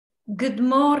Good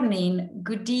morning,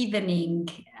 good evening,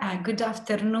 good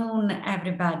afternoon,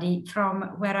 everybody from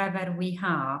wherever we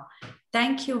are.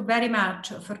 Thank you very much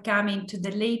for coming to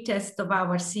the latest of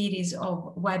our series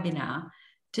of webinar.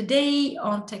 Today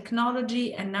on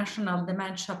technology and national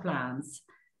dementia plans,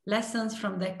 lessons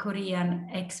from the Korean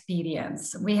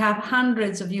experience. We have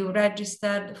hundreds of you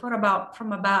registered from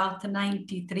about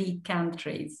 93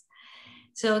 countries.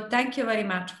 So thank you very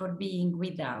much for being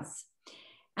with us.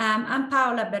 I'm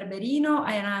Paola Barbarino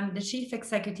and I'm the Chief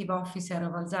Executive Officer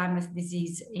of Alzheimer's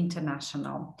Disease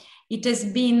International. It has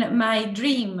been my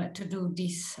dream to do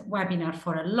this webinar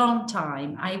for a long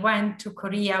time. I went to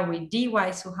Korea with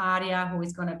DY Suharya, who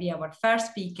is going to be our first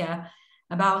speaker,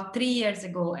 about 3 years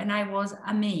ago, and I was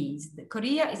amazed.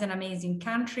 Korea is an amazing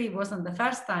country. It wasn't the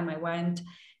first time I went,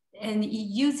 and it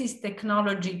uses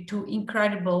technology to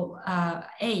incredible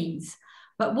aids.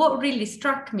 But what really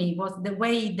struck me was the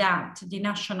way that the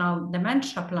National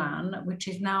Dementia Plan, which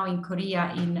is now in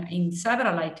Korea in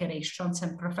several iterations,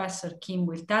 and Professor Kim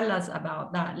will tell us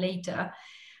about that later,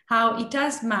 how it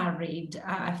has married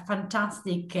a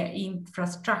fantastic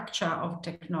infrastructure of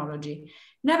technology.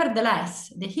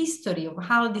 Nevertheless, the history of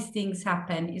how these things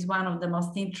happen is one of the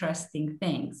most interesting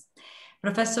things.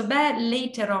 Professor Bear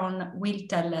later on will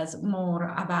tell us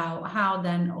more about how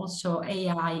then also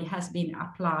AI has been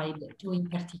applied to, in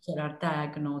particular,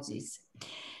 diagnosis.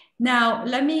 Now,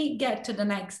 let me get to the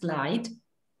next slide.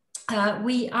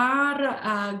 We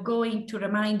are going to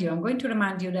remind you, I'm going to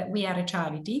remind you that we are a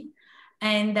charity.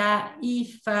 And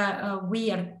if we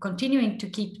are continuing to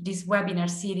keep this webinar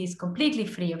series completely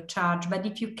free of charge, but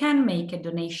if you can make a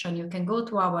donation, you can go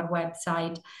to our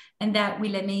website and that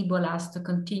will enable us to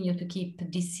continue to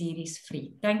keep this series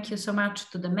free. Thank you so much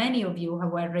to the many of you who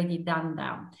have already done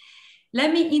that.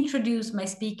 Let me introduce my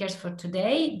speakers for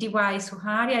today. DY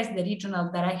Suharya is the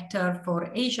Regional Director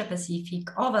for Asia Pacific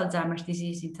of Alzheimer's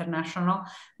Disease International,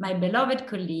 my beloved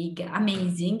colleague,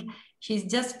 amazing. She's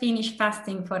just finished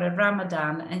fasting for a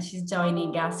Ramadan and she's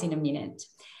joining us in a minute.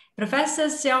 Professor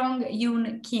Seong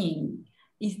Yoon Kim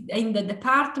is in the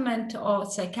Department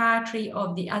of Psychiatry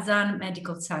of the Asan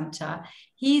Medical Center.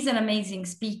 He's an amazing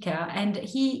speaker and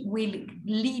he will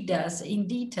lead us in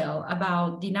detail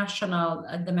about the National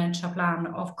Dementia Plan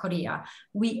of Korea.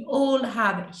 We all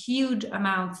have huge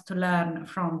amounts to learn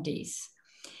from this.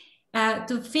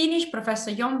 To finish, Professor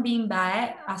Yoon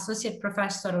Bae, Associate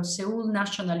Professor of Seoul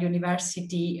National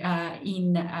University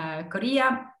in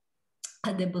Korea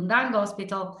at the Bundang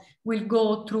Hospital, will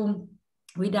go through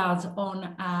with us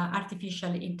on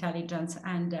artificial intelligence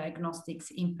and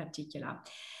diagnostics in particular.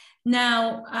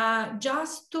 Now,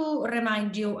 just to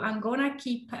remind you, I'm gonna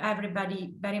keep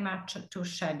everybody very much to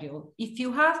schedule. If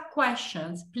you have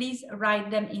questions, please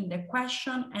write them in the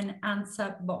question and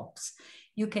answer box.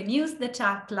 You can use the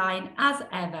chat line as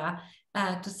ever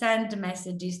to send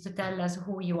messages to tell us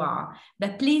who you are.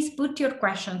 But please put your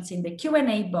questions in the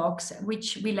Q&A box,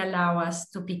 which will allow us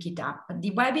to pick it up.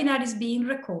 The webinar is being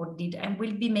recorded and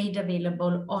will be made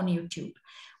available on YouTube.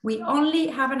 We only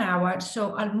have an hour,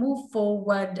 so I'll move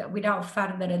forward without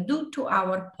further ado to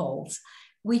our polls,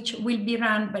 which will be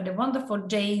run by the wonderful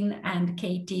Jane and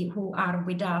Katie, who are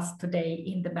with us today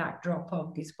in the backdrop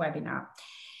of this webinar.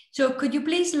 So could you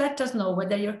please let us know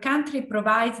whether your country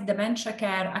provides dementia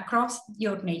care across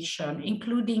your nation,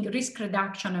 including risk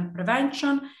reduction and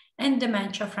prevention and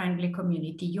dementia-friendly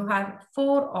community? You have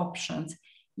 4 options.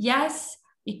 Yes,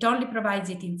 it only provides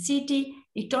it in city,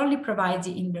 it only provides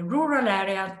it in the rural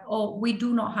areas, or we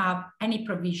do not have any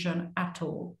provision at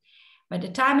all. By the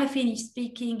time I finish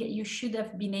speaking, you should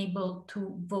have been able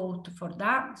to vote for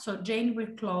that. So Jane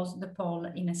will close the poll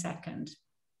in a second.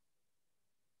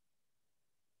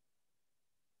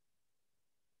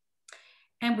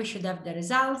 And we should have the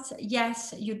results.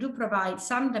 Yes, you do provide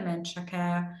some dementia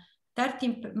care.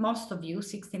 13, most of you,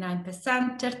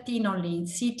 69%, 13 only in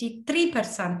city,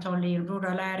 3% only in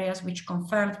rural areas, which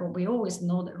confirms what we always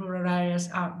know, that rural areas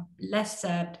are less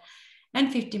served.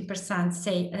 And 15%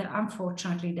 say,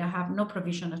 unfortunately, they have no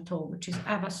provision at all, which is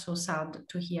ever so sad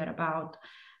to hear about.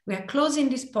 We are closing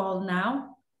this poll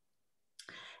now.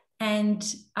 And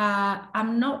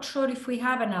I'm not sure if we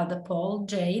have another poll,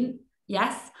 Jane.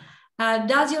 Yes.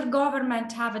 Does your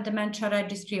government have a dementia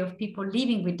registry of people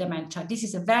living with dementia? This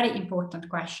is a very important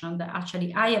question that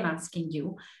actually I am asking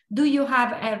you. Do you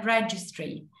have a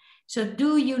registry? So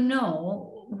do you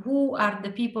know who are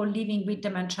the people living with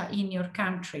dementia in your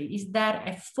country? Is there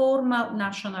a formal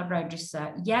national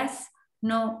register? Yes,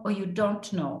 no, or you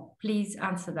don't know? Please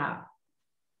answer that.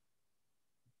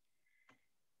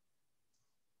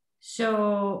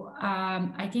 So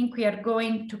I think we are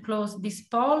going to close this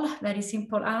poll. Very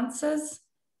simple answers.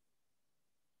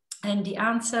 And the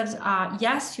answers are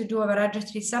yes, you do have a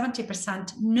registry,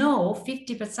 70%, no,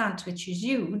 50%, which is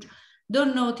huge,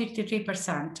 don't know,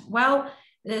 33%. Well,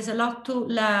 there's a lot to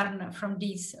learn from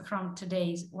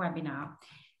today's webinar.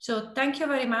 So thank you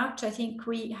very much. I think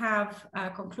we have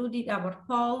concluded our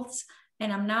polls,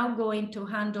 and I'm now going to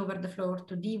hand over the floor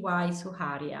to DY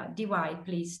Suharya. DY,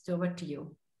 please, over to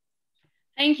you.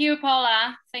 Thank you,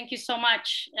 Paula. Thank you so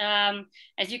much.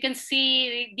 As you can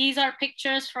see, these are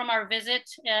pictures from our visit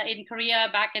in Korea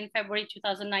back in February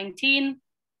 2019.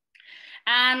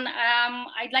 And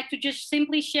I'd like to just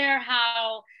simply share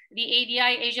how the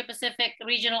ADI Asia Pacific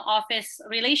Regional Office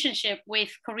relationship with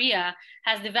Korea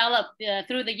has developed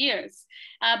through the years.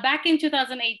 Back in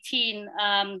 2018,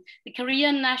 the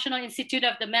Korean National Institute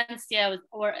of Dementia,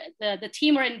 or the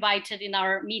team were invited in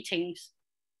our meetings.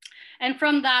 And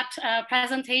from that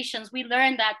presentations, we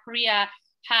learned that Korea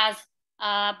has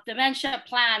dementia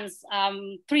plans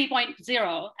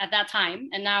 3.0 at that time.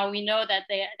 And now we know that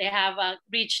they have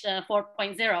reached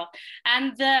 4.0.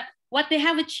 And what they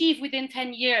have achieved within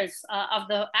 10 years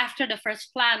after the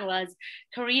first plan was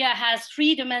Korea has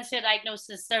free dementia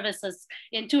diagnosis services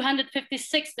in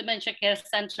 256 dementia care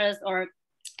centers, or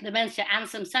dementia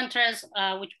Asan centers,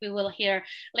 which we will hear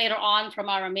later on from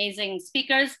our amazing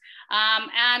speakers.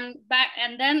 And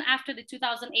then after the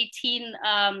 2018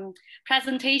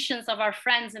 presentations of our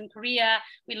friends in Korea,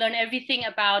 we learned everything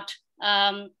about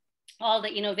all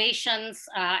the innovations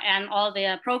and all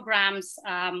the programs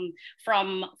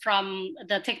from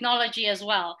the technology as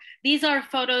well. These are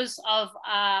photos of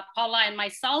Paula and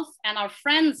myself and our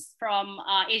friends from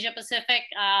Asia Pacific,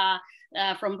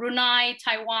 from Brunei,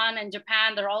 Taiwan, and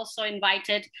Japan. They're also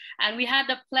invited. And we had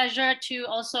the pleasure to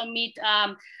also meet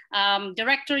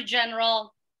Director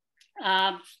General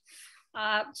Seong.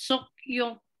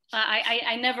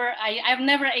 I'm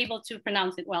never able to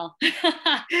pronounce it well.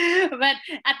 But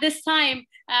at this time,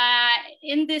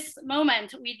 in this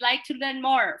moment, we'd like to learn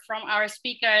more from our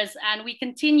speakers, and we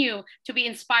continue to be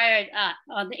inspired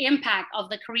on the impact of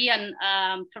the Koreans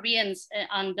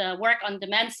on the work on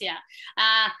dementia.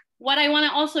 What I want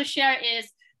to also share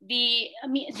is the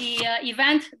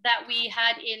event that we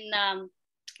had in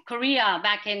Korea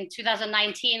back in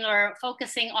 2019, we're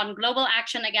focusing on global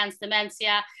action against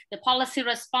dementia, the policy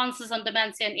responses on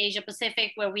dementia in Asia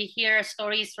Pacific, where we hear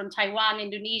stories from Taiwan,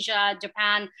 Indonesia,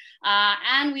 Japan,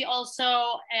 and we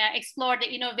also explore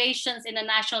the innovations in the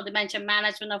National Dementia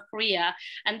Management of Korea.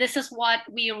 And this is what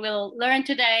we will learn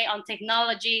today on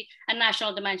technology and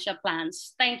National Dementia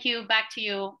Plans. Thank you. Back to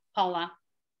you, Paula.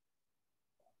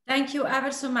 Thank you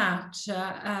ever so much,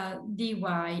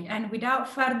 DY. And without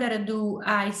further ado,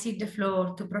 I cede the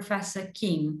floor to Professor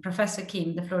Kim. Professor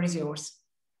Kim, the floor is yours.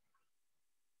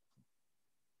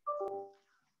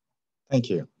 Thank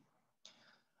you.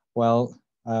 Well,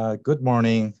 good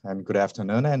morning and good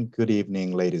afternoon and good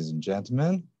evening, ladies and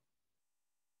gentlemen.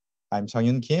 I'm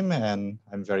Seong Kim, and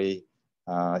I'm very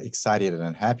excited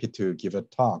and happy to give a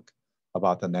talk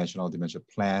about the National Dementia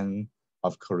Plan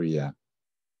of Korea.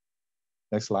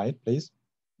 Next slide, please.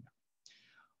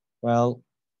 Well,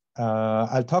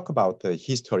 I'll talk about the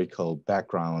historical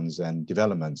backgrounds and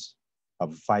developments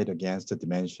of fight against the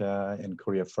dementia in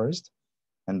Korea first,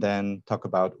 and then talk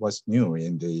about what's new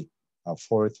in the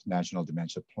fourth National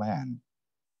Dementia Plan.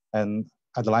 And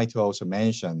I'd like to also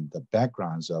mention the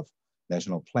backgrounds of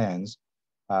national plans,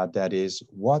 that is,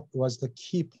 what was the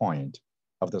key point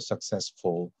of the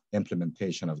successful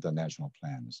implementation of the national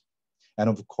plans. And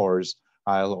of course,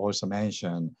 I'll also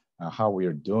mention how we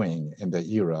are doing in the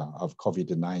era of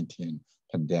COVID-19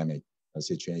 pandemic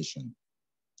situation.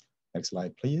 Next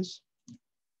slide, please.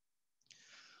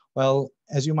 Well,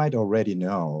 as you might already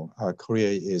know,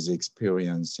 Korea is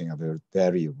experiencing a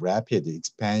very rapid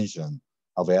expansion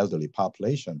of elderly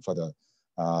population for the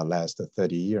last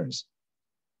 30 years.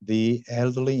 The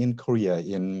elderly in Korea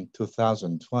in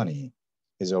 2020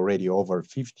 is already over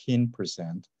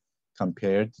 15%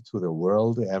 compared to the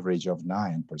world average of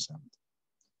 9%.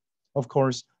 Of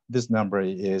course, this number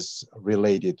is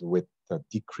related with the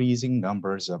decreasing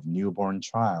numbers of newborn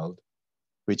child,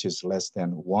 which is less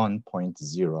than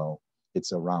 1.0.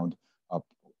 It's around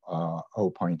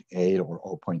 0.8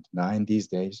 or 0.9 these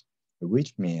days,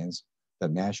 which means the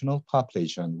national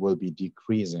population will be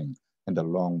decreasing in the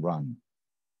long run.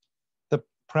 The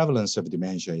prevalence of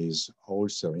dementia is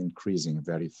also increasing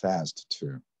very fast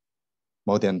too.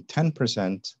 More than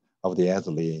 10% of the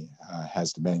elderly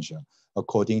has dementia,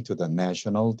 according to the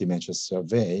National Dementia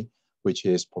Survey, which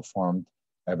is performed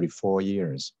every 4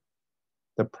 years.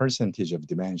 The percentage of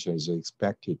dementia is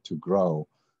expected to grow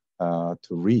to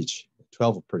reach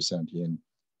 12% in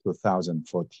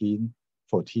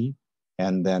 2040,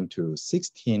 and then to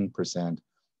 16%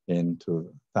 in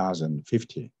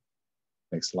 2050.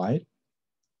 Next slide.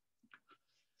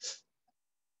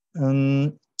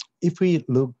 If we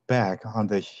look back on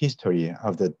the history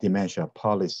of the dementia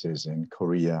policies in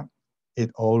Korea,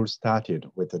 it all started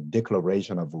with the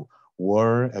declaration of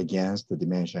war against the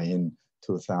dementia in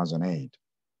 2008.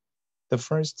 The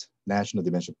first National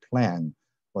Dementia Plan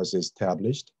was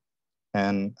established,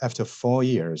 and after 4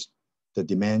 years, the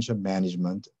Dementia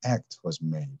Management Act was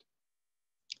made.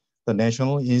 The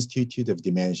National Institute of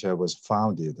Dementia was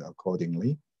founded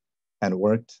accordingly and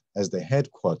worked as the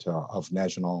headquarters of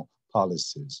national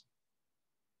policies.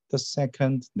 The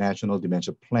second National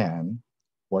Dementia Plan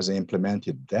was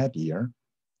implemented that year,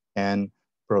 and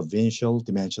provincial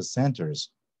dementia centers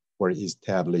were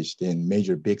established in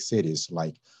major big cities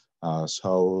like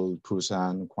Seoul,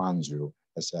 Busan, Gwangju,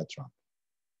 etc.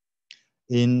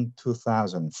 In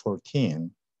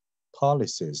 2014,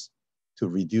 policies to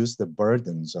reduce the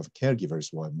burdens of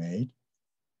caregivers were made,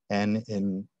 and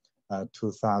in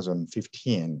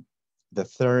 2015, the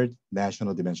third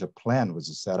National Dementia Plan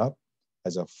was set up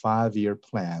as a 5-year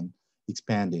plan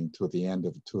expanding to the end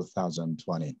of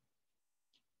 2020.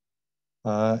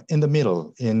 In the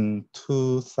middle, in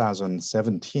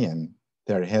 2017,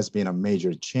 there has been a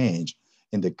major change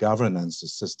in the governance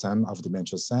system of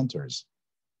dementia centers.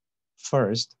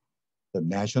 First, the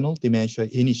National Dementia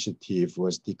Initiative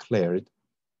was declared,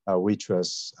 which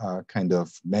was a kind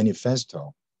of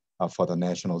manifesto for the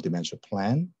National Dementia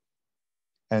Plan.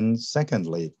 And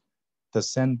secondly, the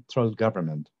central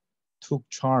government took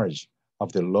charge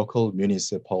of the local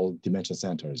municipal dementia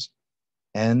centers,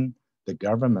 and the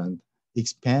government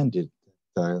expanded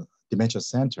the dementia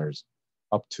centers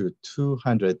up to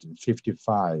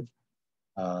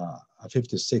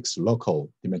 56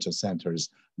 local dementia centers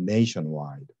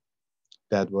nationwide.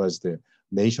 That was the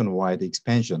nationwide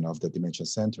expansion of the dementia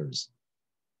centers.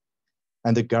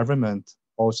 And the government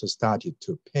also started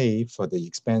to pay for the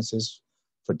expenses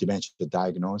for dementia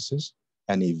diagnosis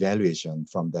and evaluation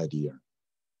from that year.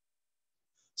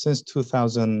 Since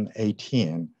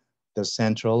 2018, the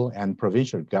central and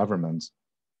provincial governments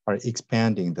are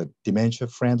expanding the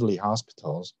dementia-friendly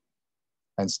hospitals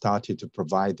and started to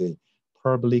provide the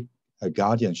public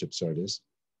guardianship service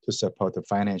to support the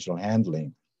financial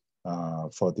handling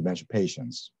for dementia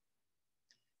patients.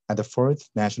 And the fourth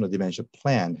National Dementia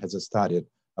Plan has started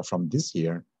from this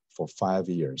year for 5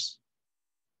 years.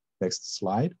 Next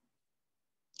slide.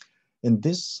 In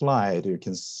this slide, you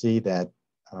can see that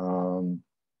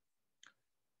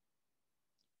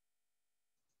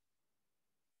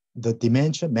the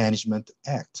Dementia Management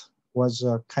Act was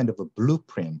a kind of a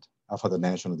blueprint for the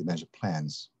National Dementia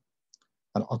Plans.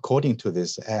 And according to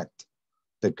this act,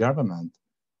 the government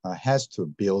has to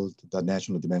build the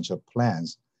National Dementia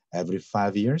Plans every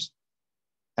 5 years,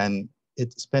 and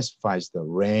it specifies the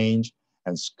range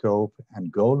and scope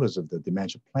and goals of the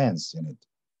dementia plans in it,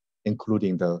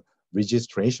 including the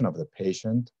registration of the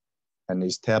patient and the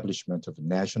establishment of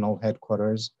national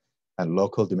headquarters and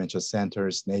local dementia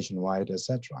centers nationwide,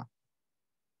 etc.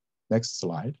 Next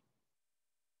slide.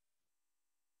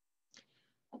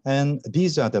 And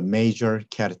these are the major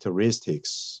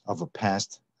characteristics of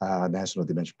past National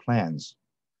Dementia Plans.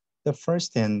 The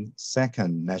first and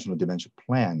second National Dementia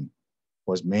Plan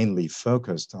was mainly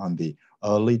focused on the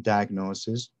early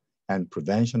diagnosis and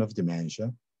prevention of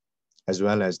dementia, as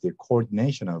well as the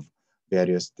coordination of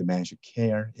various dementia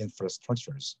care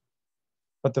infrastructures.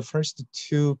 But the first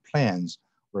two plans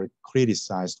were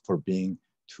criticized for being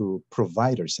too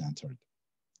provider-centered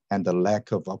and the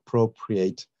lack of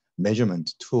appropriate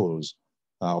measurement tools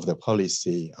of the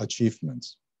policy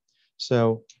achievements.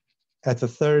 So at the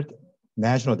third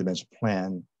National Dementia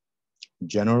Plan,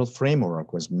 general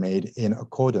framework was made in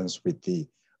accordance with the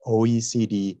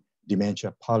OECD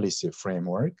Dementia Policy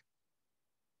Framework,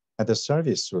 and the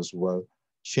services were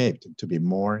shaped to be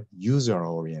more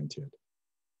user-oriented.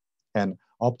 And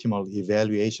optimal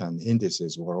evaluation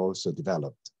indices were also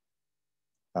developed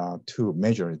to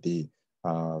measure the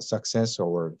success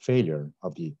or failure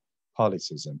of the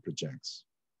policies and projects.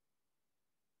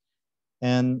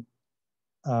 And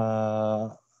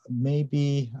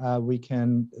maybe we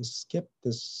can skip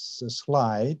this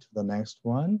slide, the next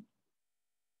one.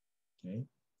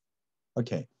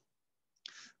 Okay.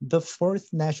 The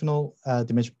fourth National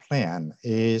Dementia Plan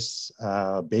is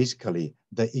basically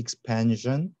the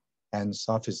expansion and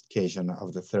sophistication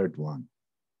of the third one,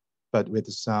 but with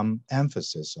some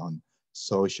emphasis on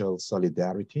social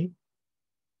solidarity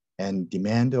and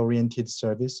demand-oriented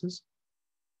services,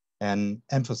 and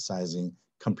emphasizing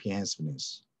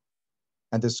comprehensiveness.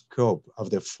 And the scope of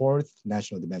the fourth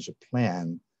National Dementia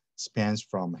Plan spans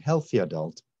from healthy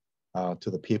adult to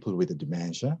the people with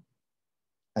dementia.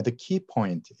 And the key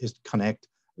point is to connect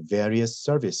various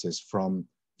services from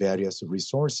various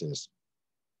resources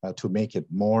to make it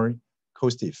more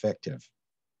cost effective,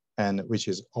 and which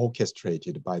is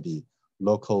orchestrated by the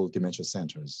local dementia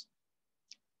centers.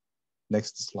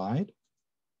 Next slide.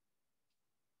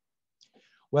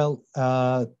 Well,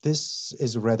 this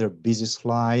is a rather busy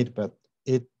slide, but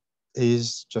it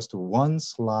is just one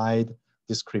slide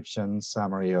description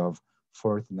summary of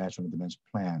 4th National Dementia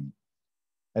Plan.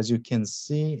 As you can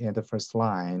see in the first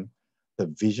line, the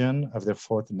vision of the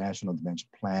 4th National Dementia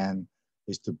Plan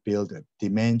is to build a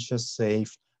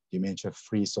dementia-safe,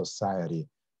 dementia-free society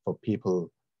for people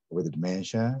with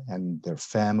dementia and their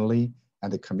family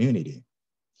and the community.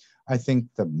 I think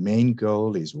the main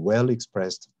goal is well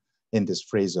expressed in this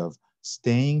phrase of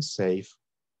staying safe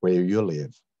where you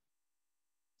live.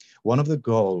 One of the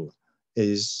goals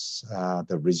is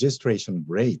the registration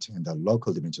rate in the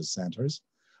local dementia centers,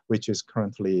 which is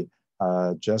currently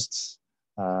just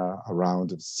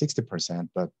around 60%,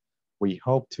 but we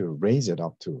hope to raise it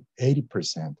up to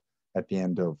 80% at the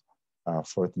end of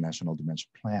 4th National Dementia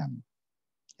Plan.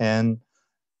 And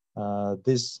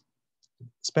this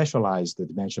specialized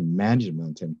dementia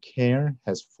management and care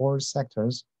has 4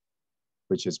 sectors,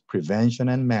 which is prevention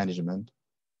and management,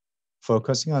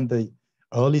 focusing on the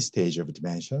early stage of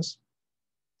dementias,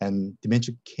 and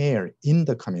dementia care in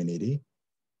the community,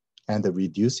 and the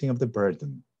reducing of the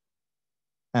burden.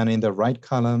 And in the right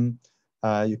column,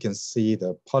 you can see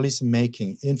the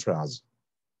policy-making infras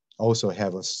also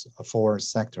have 4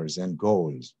 sectors and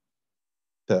goals: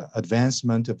 the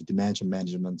advancement of dementia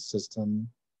management system,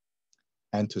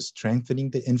 and to strengthening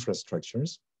the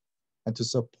infrastructures, and to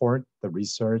support the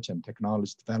research and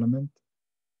technology development,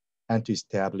 and to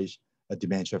establish a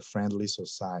dementia-friendly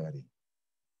society.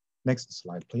 Next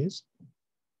slide, please.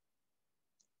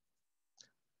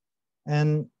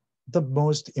 And the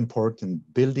most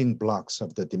important building blocks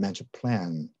of the dementia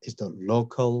plan is the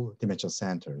local dementia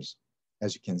centers,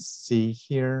 as you can see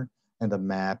here in the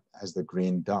map as the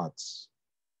green dots.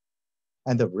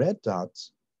 And the red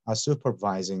dots are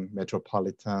supervising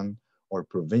metropolitan or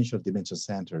provincial dementia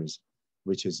centers,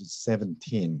 which is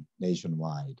 17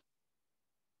 nationwide.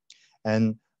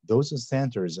 And those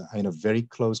centers are in a very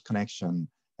close connection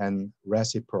and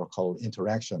reciprocal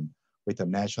interaction with the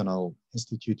National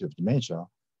Institute of Dementia,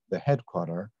 the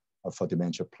headquarters for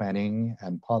dementia planning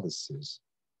and policies.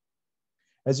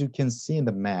 As you can see in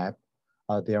the map,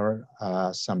 there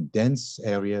are some dense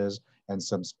areas and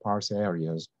some sparse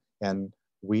areas, and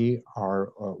we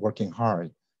are working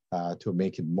hard to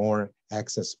make it more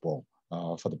accessible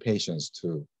for the patients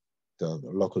to the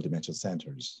local dementia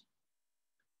centers.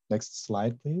 Next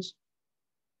slide, please.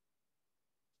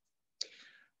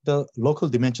 The local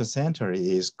dementia center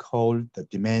is called the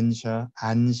Dementia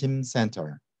Ansim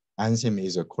Center. Ansim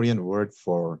is a Korean word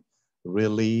for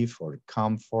relief or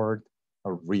comfort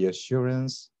or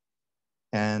reassurance.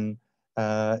 And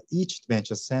each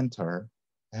dementia center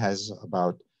has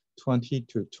about 20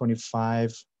 to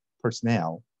 25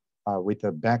 personnel with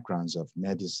the backgrounds of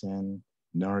medicine,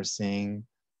 nursing,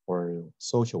 or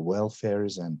social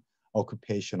welfares and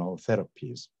occupational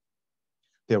therapies.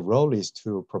 Their role is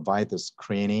to provide the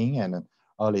screening and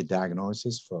early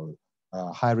diagnosis for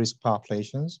high-risk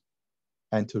populations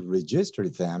and to register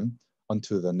them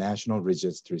onto the national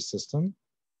registry system,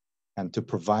 and to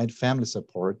provide family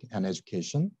support and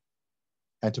education,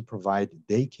 and to provide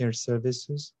daycare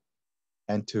services,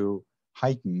 and to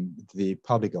heighten the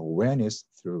public awareness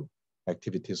through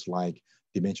activities like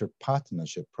dementia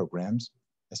partnership programs,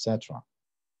 etc.,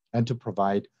 and to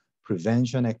provide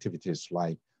prevention activities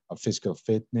like physical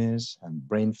fitness and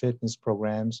brain fitness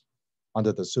programs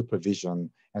under the supervision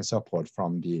and support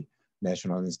from the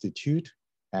National Institute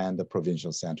and the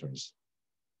provincial centers.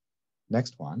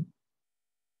 Next one.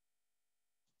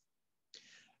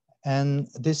 And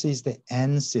this is the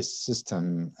NCIS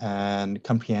system and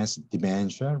comprehensive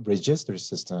dementia registry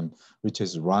system, which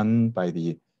is run by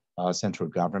the central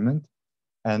government.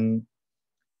 And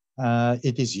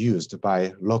it is used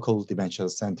by local dementia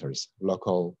centers,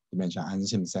 local dementia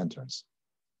Ansim centers.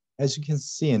 As you can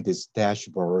see in this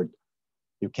dashboard,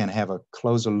 you can have a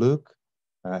closer look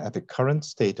at the current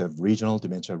state of regional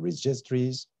dementia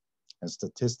registries and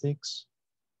statistics,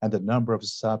 and the number of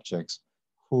subjects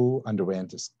who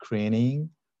underwent screening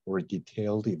or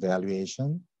detailed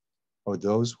evaluation, or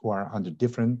those who are under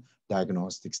different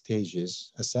diagnostic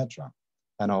stages, etc.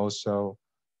 And also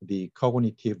the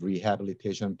cognitive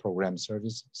rehabilitation program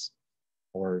services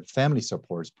or family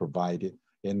supports provided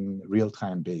in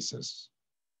real-time basis.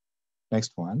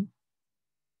 Next one.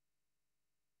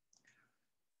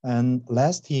 And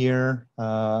last year,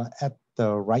 at the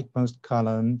rightmost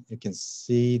column, you can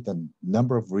see the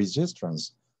number of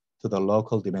registrants to the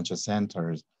local dementia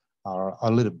centers are a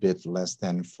little bit less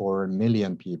than 4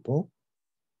 million people.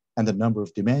 And the number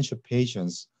of dementia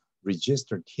patients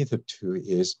registered hitherto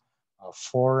is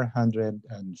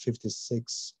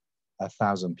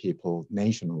 456,000 people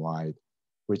nationwide,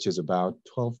 which is about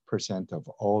 12% of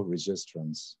all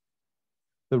registrants.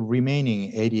 The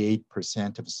remaining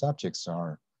 88% of subjects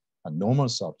are normal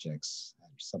subjects,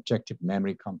 subjective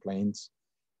memory complaints,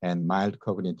 and mild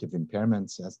cognitive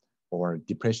impairments or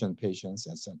depression patients,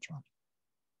 etc.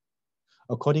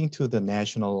 According to the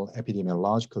National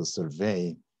Epidemiological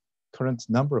Survey, current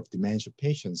number of dementia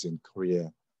patients in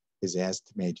Korea is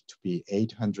estimated to be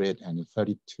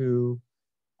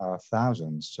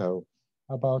 832,000. So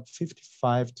about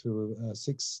 55 to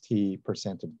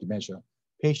 60% of dementia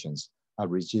patients are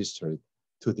registered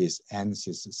to this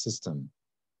ANSYS system.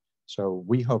 So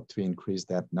we hope to increase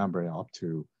that number up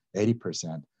to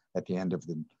 80% at the end of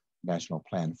the National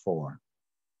Plan 4.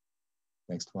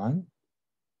 Next one.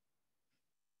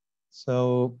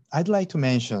 So I'd like to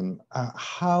mention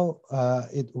how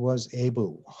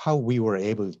we were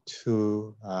able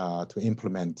to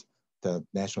implement the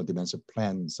National Dementia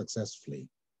Plan successfully.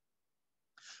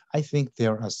 I think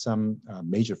there are some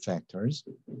major factors,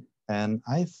 and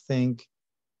I think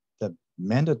the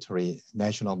mandatory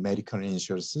national medical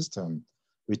insurance system,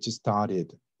 which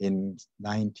started in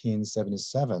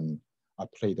 1977,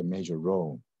 played a major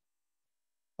role.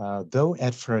 Though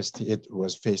at first it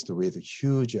was faced with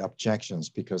huge objections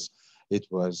because it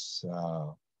was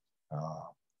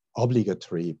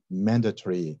obligatory,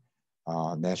 mandatory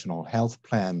national health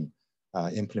plan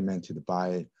implemented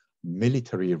by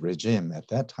military regime at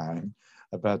that time.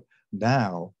 But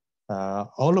now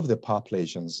all of the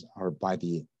populations are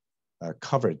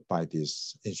covered by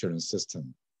this insurance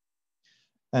system.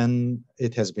 And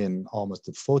it has been almost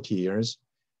 40 years.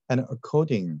 And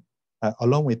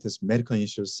along with this medical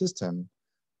insurance system,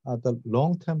 the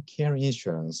long-term care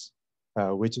insurance,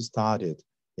 which started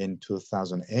in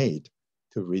 2008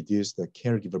 to reduce the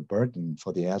caregiver burden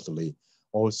for the elderly,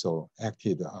 also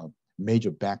acted a major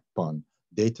backbone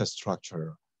data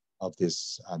structure of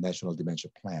this National Dementia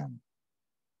Plan.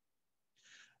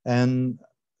 And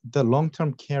the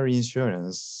long-term care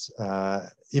insurance,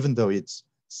 even though its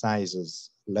size is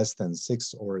less than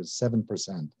 6 or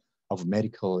 7% of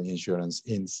medical insurance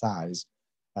in size,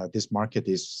 this market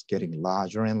is getting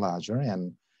larger and larger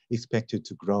and expected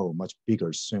to grow much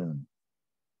bigger soon.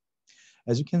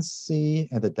 As you can see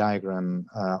at the diagram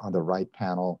on the right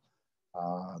panel,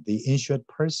 the insured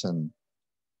person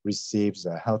receives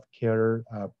a healthcare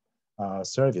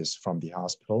service from the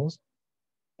hospitals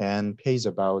and pays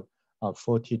about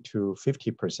 40 to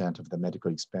 50% of the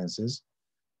medical expenses.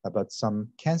 But some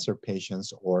cancer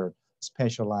patients or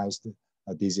specialized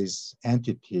disease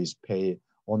entities pay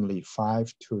only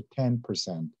 5 to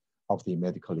 10% of the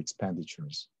medical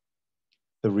expenditures.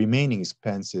 The remaining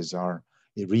expenses are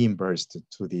reimbursed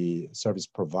to the service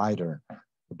provider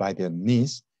by the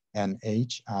NIS and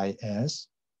HIS,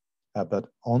 but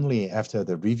only after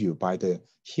the review by the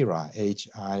HIRA,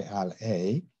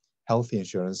 H-I-L-A, Health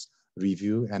Insurance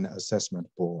Review and Assessment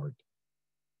Board.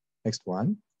 Next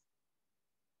one.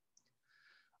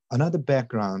 Another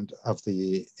background of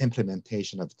the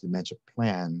implementation of the dementia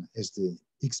plan is the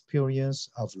experience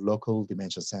of local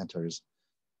dementia centers,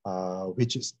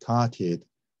 which started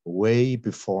way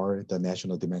before the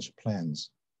National Dementia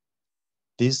Plans.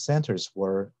 These centers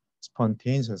were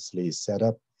spontaneously set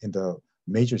up in the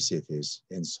major cities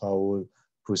in Seoul,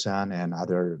 Busan, and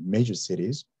other major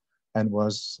cities, and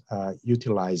was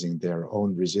utilizing their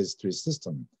own registry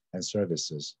system and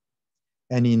services.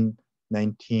 And in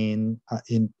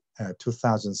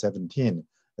 2017,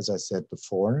 as I said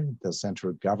before, the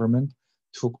central government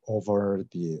took over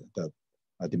the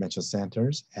dementia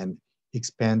centers and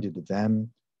expanded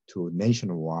them to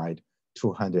nationwide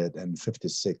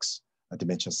 256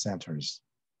 dementia centers.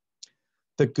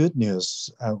 The good news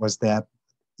was that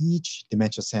each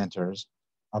dementia centers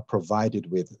are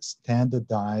provided with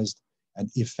standardized and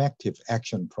effective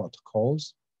action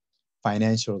protocols,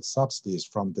 financial subsidies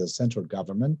from the central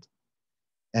government,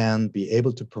 and be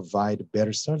able to provide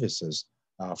better services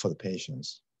for the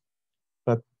patients.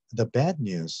 But the bad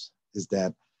news is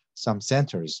that some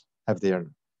centers have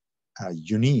their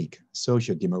unique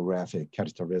socio-demographic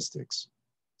characteristics.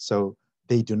 So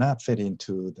they do not fit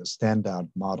into the standard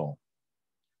model.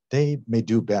 They may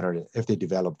do better if they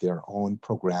develop their own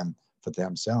program for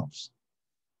themselves.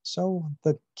 So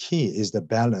the key is the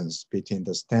balance between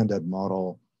the standard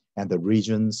model and the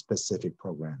region-specific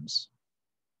programs.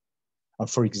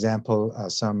 For example,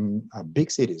 some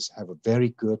big cities have a very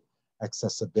good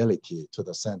accessibility to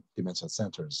the dementia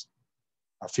centers.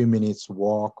 A few minutes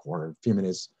walk or a few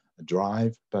minutes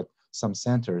drive, but some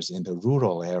centers in the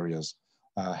rural areas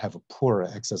have a poor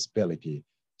accessibility.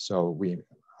 So we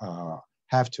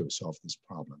have to solve these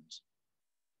problems.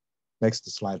 Next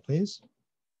slide, please.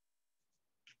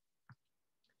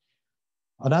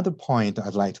 Another point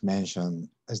I'd like to mention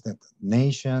is that the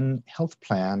nation health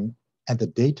plan and the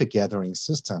data gathering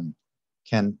system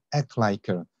can act like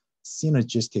a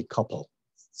synergistic couple,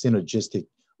 synergistic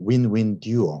win-win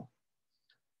duo.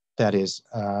 That is,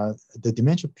 the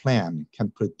dementia plan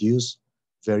can produce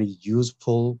very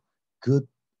useful, good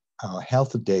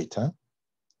health data,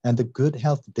 and the good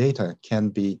health data can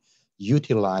be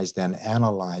utilized and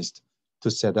analyzed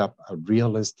to set up a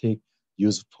realistic,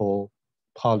 useful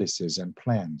policies and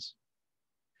plans.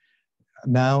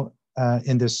 Now,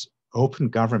 in this open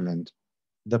government,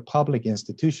 the public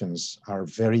institutions are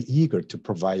very eager to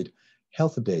provide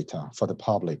health data for the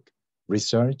public,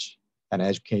 research and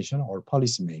education or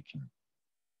policy making.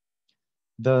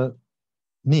 The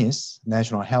NIS,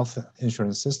 National Health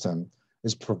Insurance System,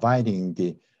 is providing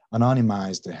the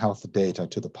anonymized health data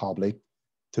to the public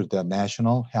through the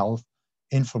National Health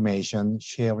Information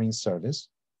Sharing Service,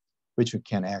 which you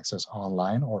can access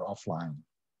online or offline.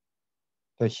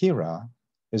 The HERA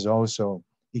is also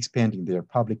expanding their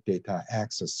public data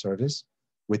access service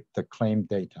with the claim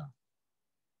data.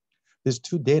 This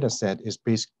two data set is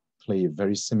basically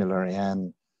very similar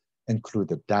and include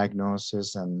the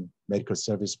diagnosis and medical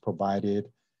service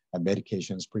provided, and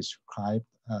medications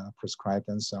prescribed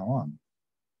and so on.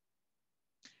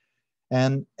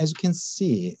 And as you can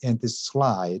see in this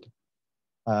slide,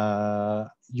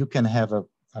 you can have a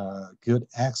good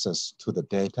access to the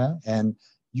data and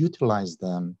utilize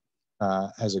them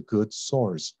as a good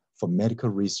source for medical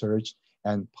research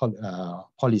and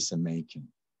policy making.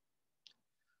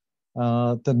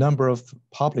 The number of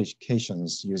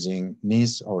publications using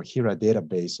NIS or HERA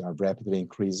database are rapidly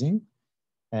increasing.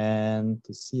 And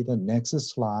to see the next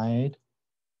slide,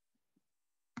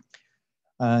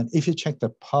 if you check the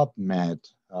PubMed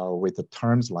with the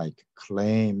terms like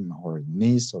claim or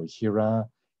NIS or HERA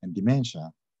and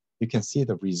dementia, you can see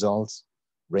the results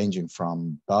ranging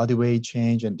from body weight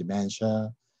change and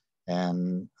dementia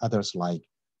and others like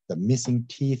the missing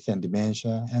teeth and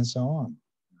dementia and so on.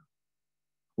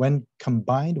 When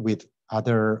combined with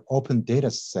other open data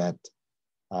set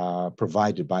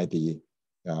provided by the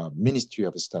Ministry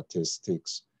of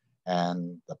Statistics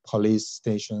and the police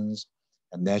stations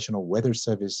and national weather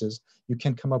services, you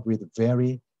can come up with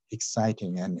very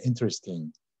exciting and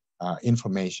interesting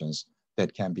informations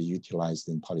that can be utilized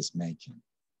in policy making.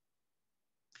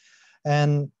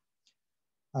 And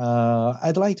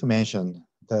I'd like to mention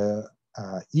the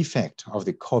effect of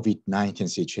the COVID-19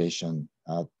 situation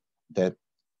that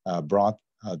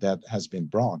has been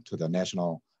brought to the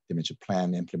National Dementia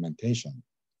Plan implementation.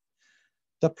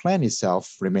 The plan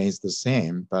itself remains the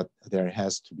same, but there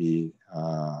has to be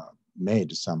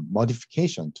made some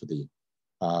modification to the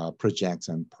projects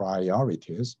and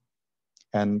priorities.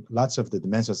 And lots of the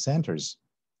dementia centers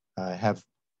have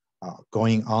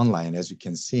going online, as you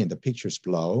can see in the pictures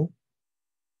below.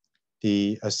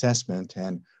 The assessment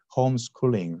and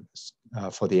homeschooling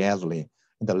for the elderly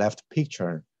in the left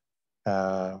picture,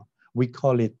 we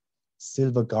call it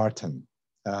Silvergarten,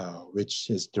 which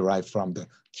is derived from the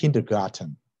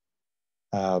kindergarten.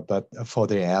 But for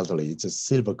the elderly, it's a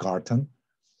Silvergarten.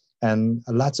 And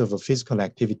lots of physical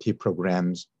activity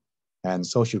programs and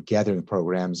social gathering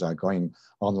programs are going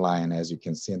online, as you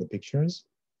can see in the pictures.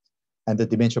 And the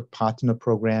dementia partner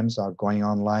programs are going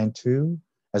online too,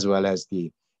 as well as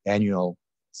the annual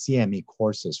CME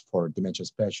courses for dementia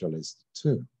specialists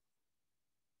too.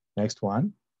 Next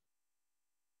one.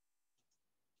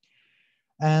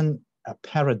 And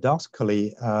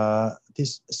paradoxically,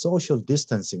 this social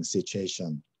distancing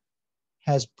situation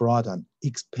has brought an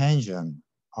expansion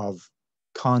of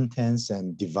contents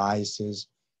and devices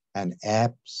and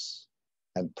apps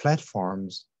and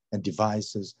platforms and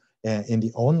devices in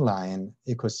the online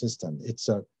ecosystem. It's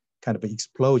a kind of an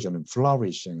explosion and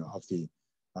flourishing of the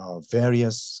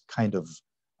various kind of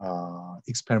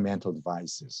experimental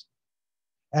devices.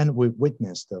 And we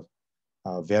witnessed the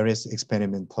various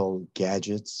experimental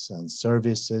gadgets and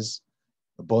services,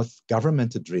 both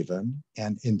government-driven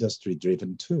and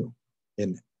industry-driven too,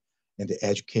 in the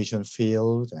education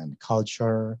field and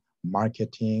culture,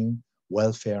 marketing,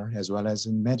 welfare, as well as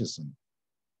in medicine.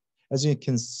 As you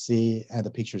can see at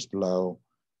the pictures below,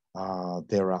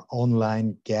 there are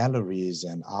online galleries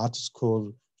and art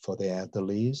school for the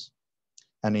elderly.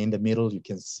 And in the middle, you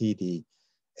can see the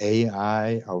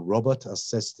AI or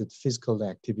robot-assisted physical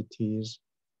activities.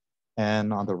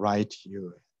 And on the right,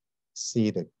 you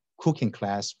see the cooking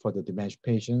class for the dementia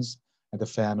patients and the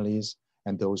families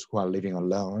and those who are living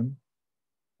alone.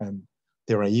 And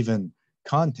there are even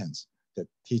contents that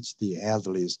teach the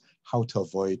elderly how to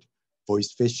avoid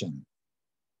voice phishing.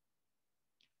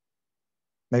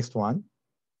 Next one.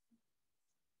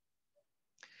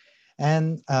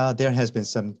 And there has been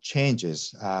some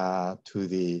changes to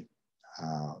the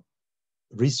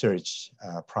research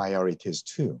priorities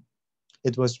too.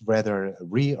 It was rather a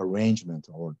rearrangement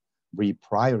or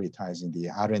reprioritizing the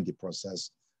R&D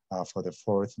process for the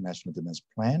 4th National Dementia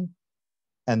Plan.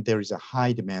 And there is a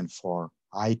high demand for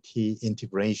IT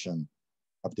integration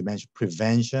of dementia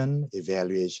prevention,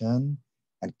 evaluation,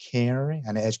 and care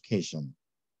and education,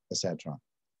 etc.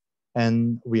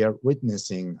 And we are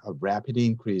witnessing a rapid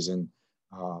increase in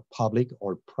public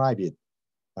or private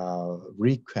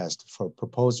requests for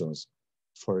proposals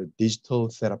for digital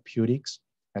therapeutics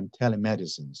and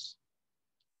telemedicines.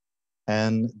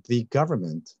 And the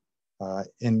government,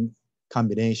 in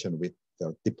combination with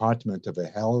the Department of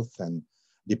Health and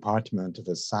Department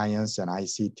of Science and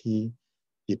ICT,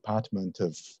 Department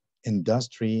of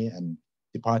Industry and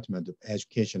Department of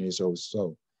Education, is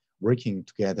also working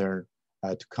together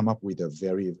to come up with a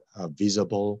very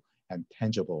visible and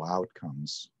tangible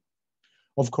outcomes.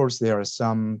 Of course, there are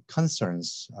some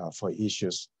concerns for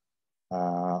issues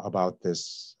about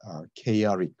this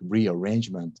chaotic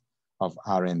rearrangement of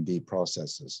R&D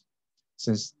processes.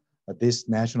 Since this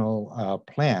national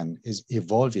plan is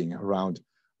evolving around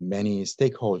many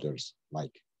stakeholders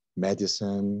like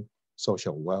medicine,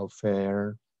 social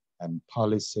welfare, and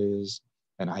policies,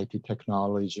 and IT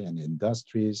technology and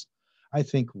industries, I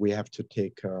think we have to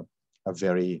take a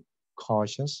very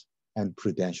cautious and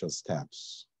prudential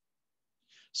steps.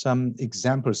 Some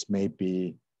examples may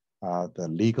be the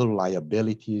legal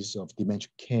liabilities of dementia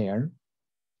care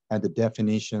and the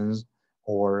definitions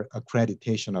or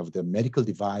accreditation of the medical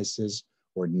devices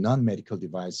or non-medical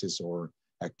devices or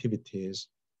activities,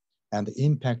 and the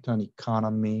impact on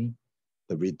economy,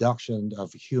 the reduction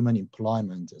of human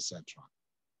employment, etc.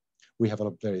 We have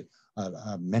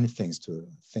many things to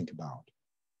think about.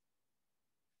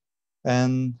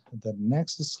 And the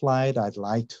next slide, I'd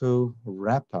like to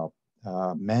wrap up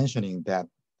mentioning that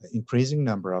the increasing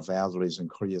number of elderly in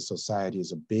Korean society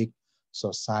is a big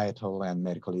societal and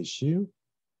medical issue,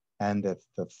 and that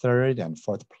the 3rd and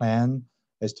 4th plan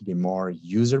is to be more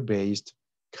user-based,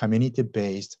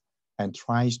 community-based, and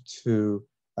tries to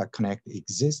connect the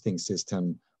existing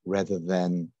system rather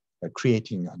than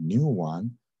creating a new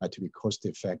one to be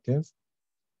cost-effective,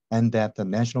 and that the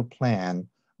national plan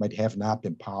might have not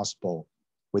been possible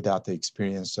without the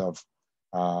experience of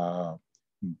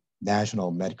national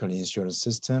medical insurance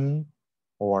system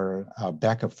or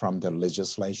backup from the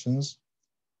legislations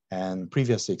and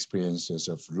previous experiences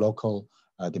of local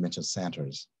dementia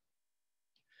centers.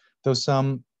 Though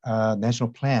some national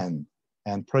plan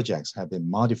and projects have been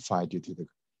modified due to the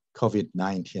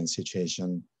COVID-19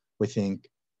 situation, we think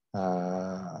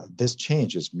this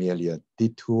change is merely a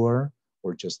detour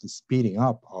or just the speeding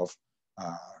up of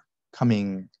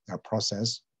coming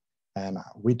process. And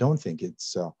we don't think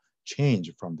it's a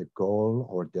change from the goal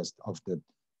or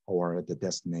the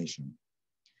destination.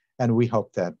 And we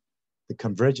hope that the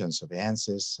convergence of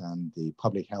ANSYS and the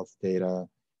public health data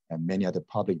and many other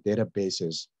public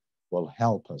databases will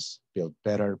help us build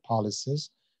better policies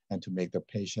and to make the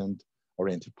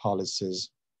patient-oriented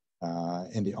policies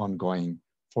in the ongoing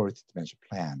 4th Dementia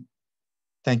Plan.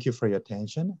 Thank you for your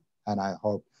attention, and I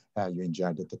hope you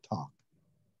enjoyed the talk.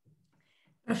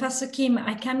 Professor Kim,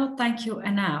 I cannot thank you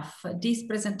enough. This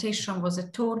presentation was a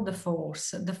tour de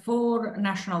force. The 4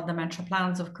 National Dementia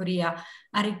Plans of Korea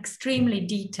are extremely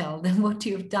detailed, and what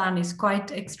you've done is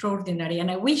quite extraordinary.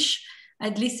 And I wish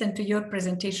I'd listened to your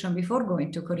presentation before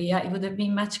going to Korea. It would have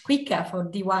been much quicker for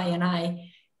DY and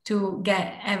I to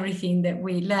get everything that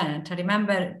we learned. I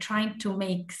remember trying to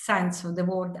make sense of the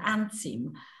word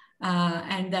ANSYM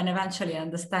and then eventually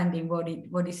understanding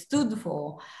what it stood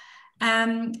for.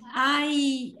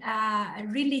 I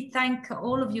really thank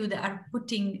all of you that are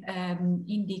putting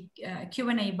in the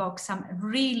Q&A box some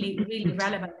really, really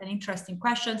relevant and interesting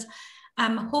questions.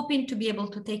 I'm hoping to be able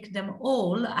to take them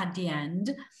all at the end.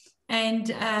 And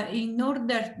in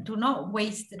order to not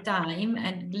waste the time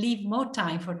and leave more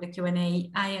time for the Q&A,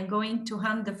 I am going to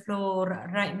hand the floor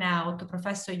right now to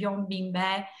Professor Yoon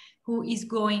Bae, who is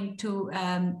going to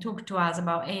talk to us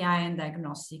about AI and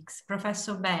diagnostics.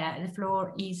 Professor Bae, the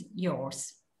floor is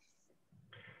yours.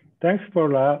 Thanks,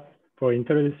 Paola, for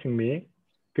introducing me.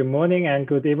 Good morning and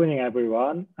good evening,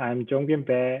 everyone. I'm Jong.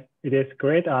 It is a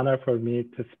great honor for me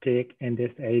to speak in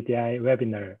this ADI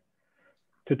webinar.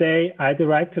 Today, I'd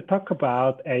like to talk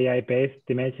about AI-based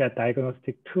dementia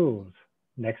diagnostic tools.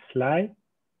 Next slide.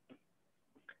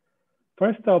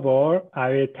 First of all, I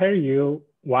will tell you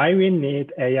why we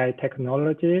need AI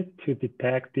technology to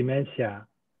detect dementia.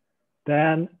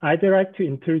 Then I'd like to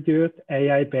introduce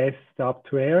AI-based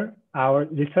software our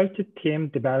research team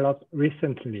developed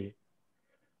recently.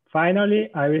 Finally,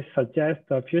 I will suggest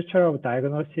the future of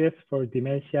diagnosis for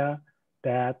dementia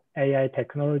that AI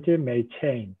technology may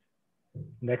change.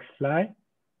 Next slide.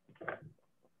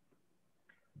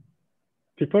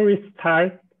 Before we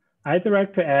start, I'd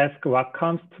like to ask what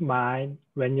comes to mind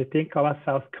when you think about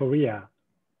South Korea.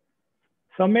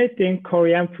 Some may think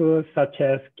Korean food such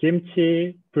as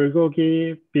kimchi,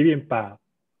 bulgogi, bibimbap.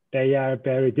 They are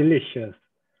very delicious.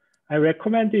 I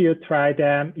recommend you try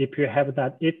them if you have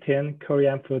not eaten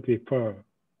Korean food before.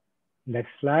 Next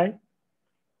slide.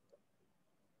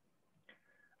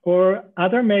 Or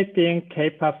others may think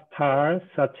K-pop stars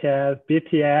such as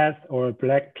BTS or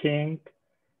Blackpink.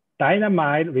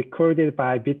 Dynamite recorded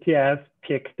by BTS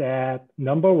peaked at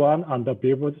 #1 on the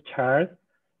Billboard chart,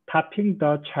 topping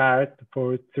the chart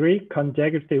for 3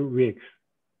 consecutive weeks.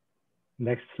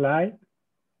 Next slide.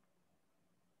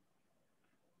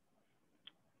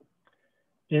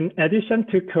 In addition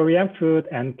to Korean food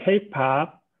and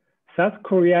K-pop, South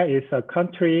Korea is a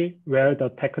country where the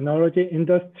technology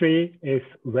industry is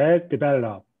well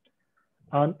developed.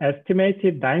 An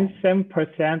estimated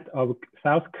 97% of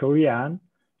South Koreans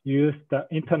use the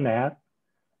internet,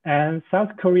 and South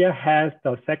Korea has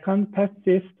the second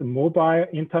fastest mobile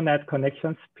internet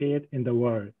connection speed in the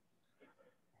world.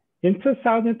 In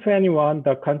 2021,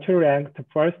 the country ranked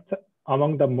first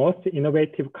among the most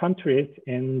innovative countries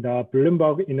in the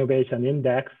Bloomberg Innovation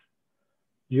Index.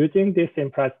 Using this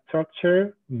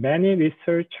infrastructure, many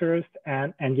researchers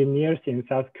and engineers in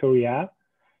South Korea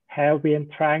have been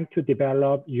trying to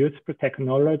develop useful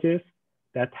technologies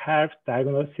that help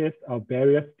diagnosis of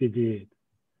various diseases.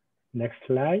 Next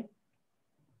slide.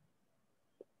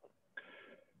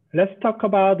 Let's talk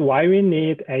about why we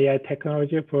need AI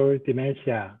technology for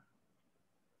dementia.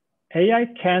 AI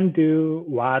can do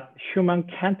what human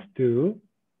can't do,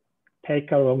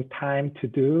 take a long time to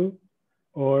do,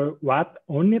 or what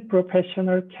only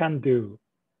professional can do.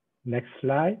 Next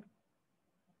slide.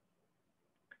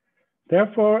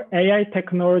 Therefore, AI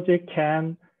technology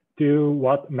can do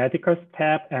what medical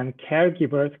staff and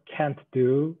caregivers can't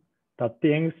do, the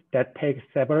things that take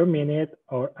several minutes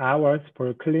or hours for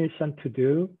a clinician to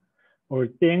do, or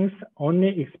things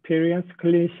only experienced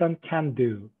clinician can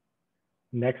do.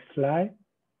 Next slide.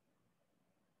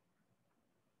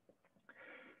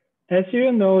 As you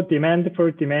know, demand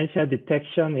for dementia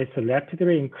detection is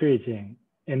rapidly increasing.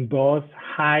 In both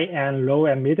high and low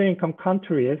and middle income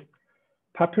countries,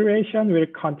 population will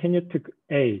continue to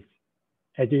age.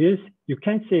 As you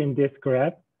can see in this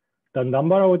graph, the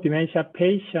number of dementia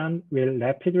patients will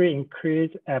rapidly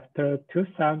increase after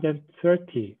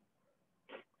 2030.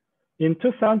 In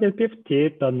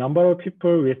 2050, the number of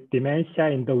people with dementia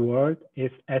in the world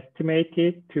is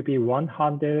estimated to be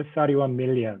 131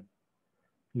 million.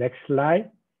 Next slide.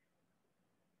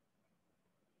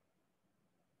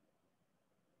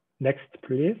 Next,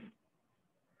 please.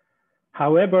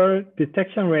 However,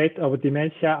 detection rates of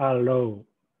dementia are low.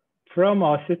 From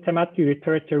a systematic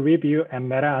literature review and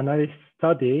meta-analysis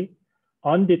study,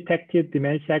 undetected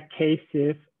dementia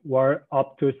cases were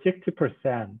up to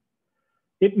 60%.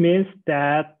 It means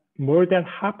that more than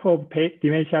half of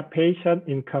dementia patients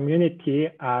in community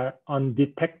are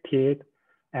undetected,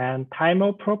 and time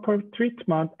of proper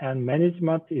treatment and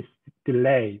management is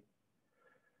delayed.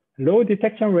 Low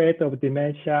detection rate of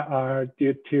dementia are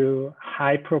due to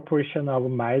high proportion of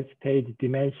mild stage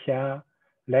dementia,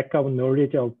 lack of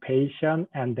knowledge of patients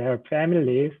and their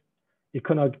families,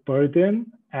 economic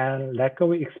burden, and lack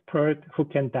of experts who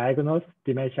can diagnose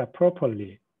dementia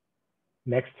properly.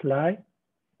 Next slide.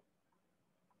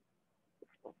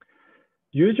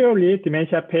 Usually,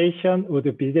 dementia patients would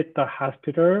visit the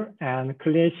hospital and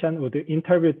clinician would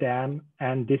interview them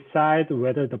and decide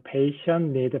whether the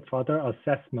patient needs further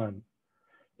assessment.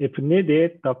 If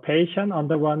needed, the patient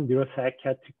underwent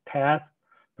neuropsychiatric tests,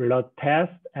 blood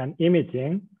tests, and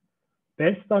imaging.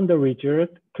 Based on the result,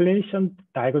 clinicians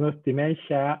diagnose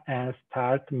dementia and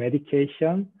start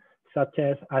medication such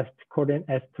as acetylcholine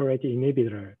esterase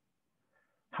inhibitor.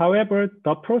 However,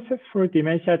 the process for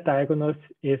dementia diagnosis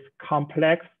is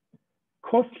complex,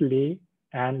 costly,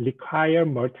 and requires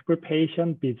multiple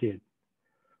patient visits.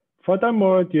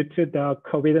 Furthermore, due to the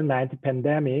COVID-19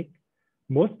 pandemic,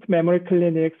 Most memory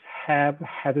clinics have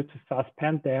had to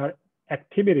suspend their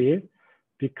activities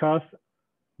because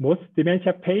most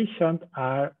dementia patients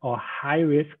are a high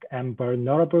risk and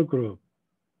vulnerable group.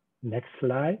 Next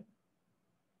slide.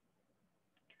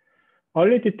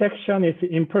 Early detection is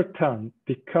important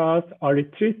because early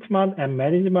treatment and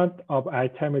management of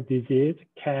Alzheimer's disease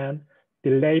can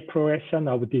delay progression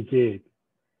of disease.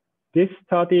 This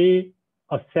study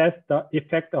assessed the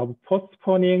effect of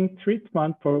postponing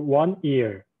treatment for 1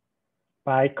 year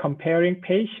by comparing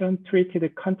patients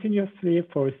treated continuously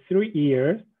for 3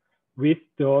 years with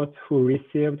those who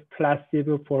received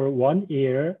placebo for 1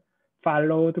 year,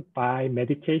 followed by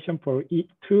medication for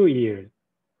 2 years.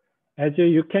 As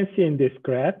you can see in this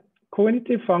graph,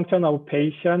 cognitive function of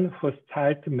patients who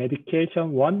start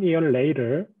medication 1 year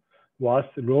later was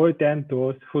lower than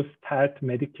those who start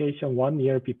medication 1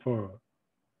 year before.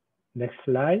 Next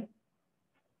slide.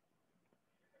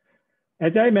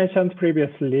 As I mentioned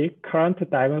previously, current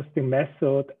diagnostic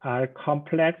methods are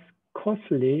complex,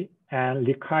 costly, and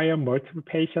require multiple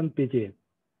patient visits.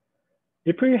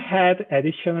 If we had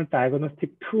additional diagnostic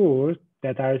tools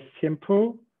that are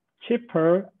simple,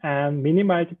 cheaper, and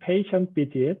minimize patient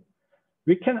visits,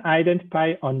 we can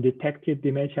identify undetected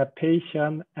dementia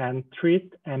patients and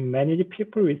treat and manage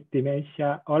people with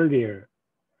dementia earlier.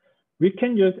 We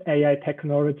can use AI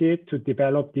technology to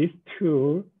develop these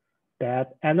tools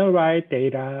that analyze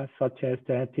data such as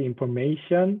genetic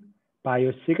information,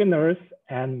 biosignals,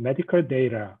 and medical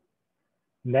data.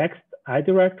 Next, I'd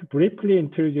like to briefly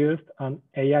introduce an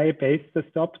AI-based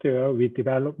software we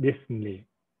developed recently.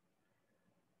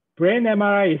 Brain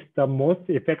MRI is the most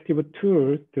effective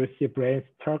tool to see brain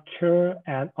structure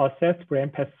and assess brain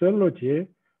pathology,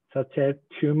 such as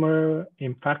tumor,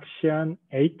 infarction,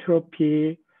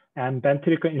 atrophy, and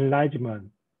ventricular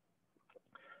enlargement.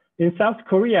 In South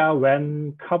Korea,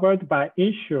 when covered by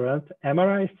insurance,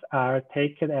 MRIs are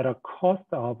taken at a cost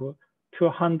of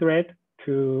 $200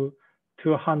 to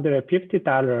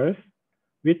 $250,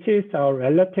 which is a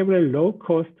relatively low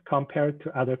cost compared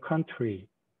to other countries.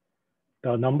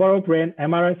 The number of brain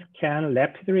MRIs can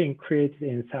rapidly increase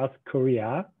in South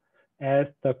Korea as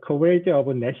the coverage of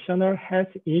national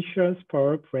health insurance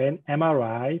for brain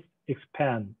MRIs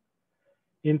expand.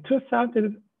 In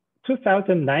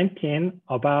 2019,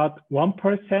 about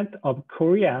 1% of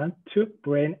Koreans took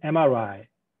brain MRI.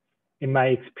 In my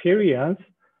experience,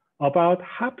 about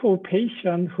half of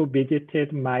patients who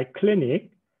visited my clinic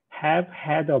have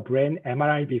had a brain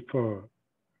MRI before.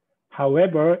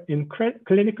 However, in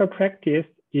clinical practice,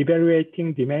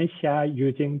 evaluating dementia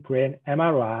using brain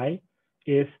MRI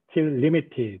is still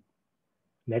limited.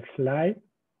 Next slide.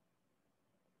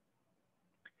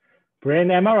 Brain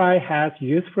MRI has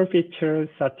useful features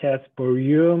such as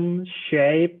volume,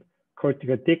 shape,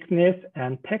 cortical thickness,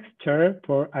 and texture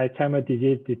for Alzheimer's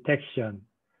disease detection.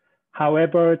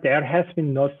 However, there has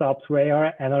been no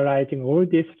software analyzing all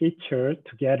these features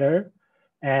together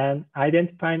and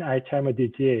identifying Alzheimer's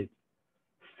disease.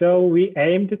 So we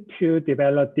aimed to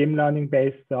develop deep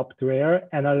learning-based software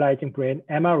analyzing brain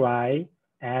MRI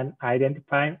and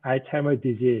identifying Alzheimer's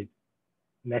disease.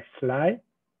 Next slide.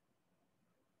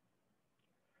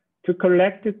 To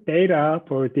collect data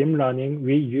for deep learning,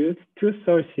 we used two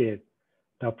sources.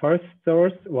 The first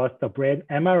source was the brain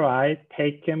MRI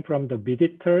taken from the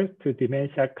visitors to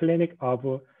dementia clinic of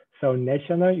Seoul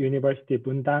National University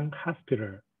Bundang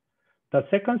Hospital. The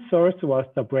second source was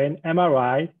the brain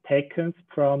MRI taken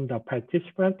from the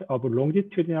participants of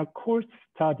longitudinal course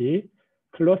study,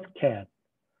 CLOSE-CAT.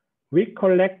 We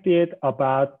collected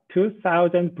about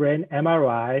 2,000 brain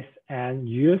MRIs and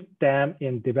used them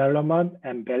in development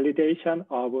and validation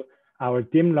of our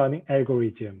deep learning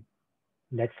algorithm.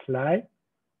 Next slide.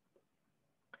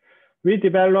 We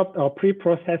developed a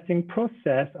pre-processing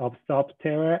process of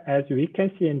software as we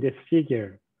can see in this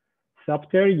figure.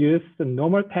 Software used the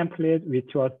normal template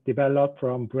which was developed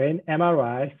from brain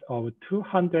MRIs of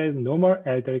 200 normal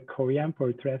elderly Korean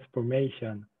for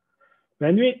transformation.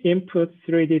 When we input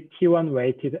 3D T1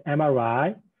 weighted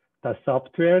MRI, the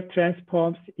software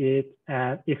transforms it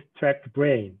and extracts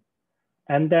brain.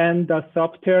 And then the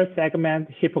software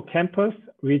segments hippocampus,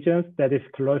 regions that is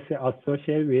closely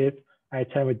associated with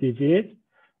Alzheimer's disease,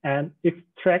 and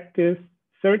extracts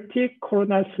 30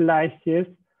 coronal slices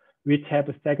which have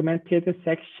a segmented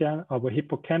section of a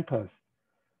hippocampus.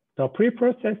 The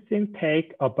pre-processing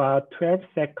takes about 12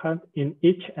 seconds in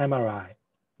each MRI.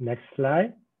 Next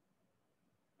slide.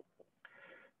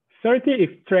 30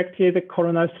 extracted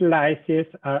coronal slices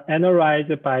are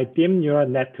analyzed by deep neural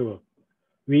network.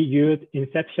 We use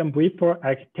inception V4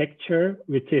 architecture,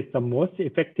 which is the most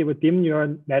effective deep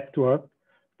neural network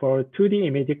for 2D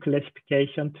image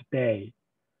classification today.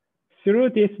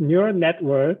 Through this neural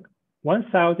network,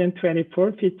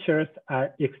 1,024 features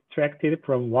are extracted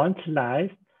from one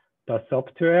slice. The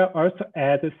software also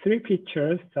adds 3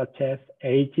 features such as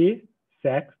age,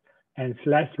 sex, and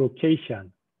slice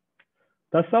location.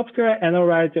 The software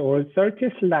analyzes all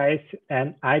 30 slices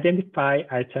and identifies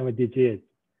Alzheimer's disease.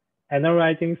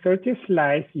 Analyzing 30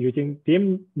 slices using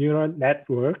deep neural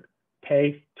network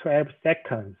takes 12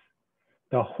 seconds.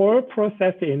 The whole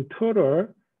process in total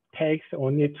takes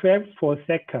only 12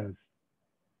 seconds.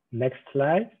 Next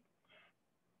slide.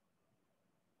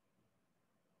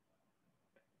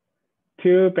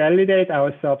 To validate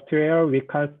our software, we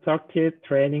constructed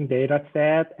training data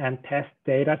set and test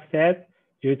data set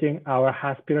using our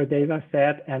hospital data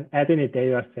set and ADNI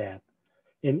data set.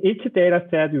 In each data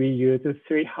set, we used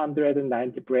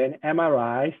 390 brain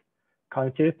MRIs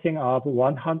consisting of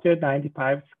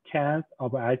 195 scans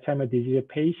of Alzheimer's disease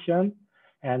patients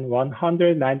and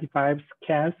 195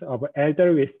 scans of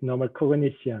elderly with normal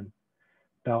cognition.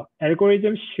 The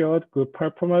algorithm showed good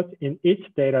performance in each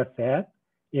data set.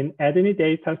 In ADNI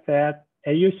data set,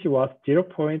 AUC was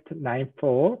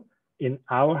 0.94. In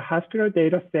our hospital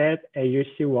data set,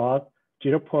 AUC was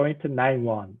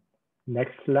 0.91.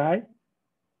 Next slide.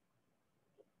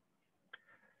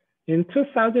 In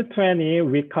 2020,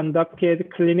 we conducted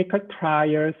clinical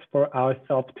trials for our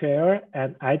software,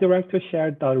 and I'd like to share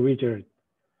the results.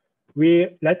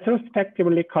 We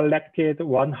retrospectively collected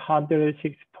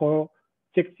 164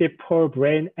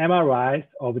 brain MRIs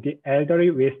of the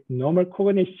elderly with normal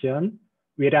cognition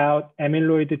without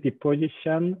amyloid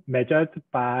deposition measured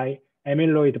by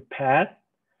amyloid PET,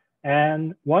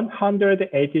 and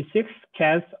 186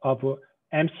 scans of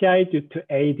MCI due to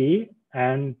AD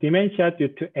and dementia due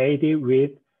to AD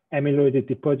with amyloid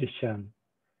deposition.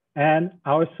 And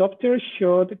our software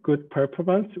showed good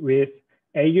performance with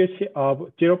AUC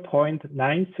of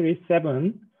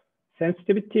 0.937,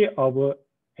 sensitivity of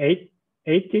 86%,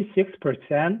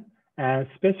 and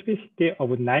specificity of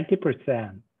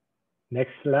 90%.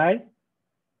 Next slide.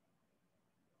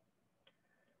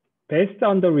 Based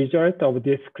on the result of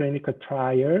these clinical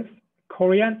trials,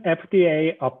 Korean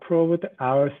FDA approved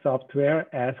our software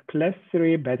as Class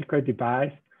 3 medical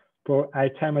device for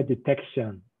Alzheimer's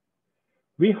detection.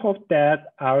 We hope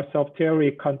that our software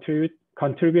will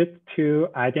contribute to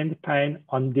identifying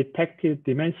undetected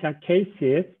dementia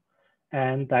cases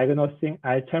and diagnosing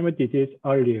Alzheimer's disease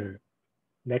earlier.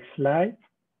 Next slide.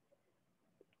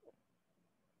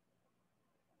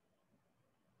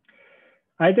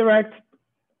 I'd like to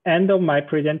end of my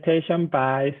presentation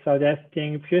by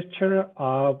suggesting future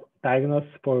of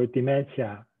diagnosis for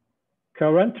dementia.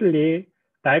 Currently,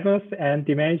 diagnosis and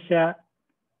dementia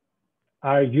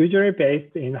are usually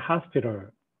based in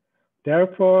hospital.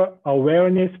 Therefore,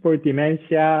 awareness for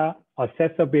dementia,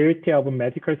 accessibility of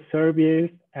medical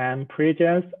service, and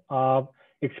presence of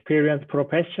experienced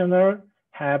professionals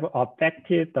have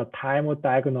affected the time of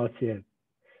diagnosis.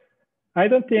 I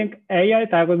don't think AI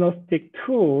diagnostic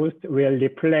tools will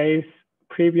replace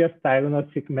previous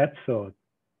diagnostic methods.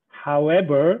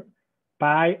 However,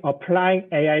 by applying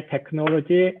AI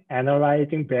technology,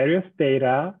 analyzing various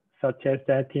data, such as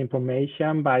genetic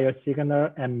information,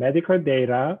 biosignal, and medical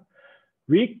data,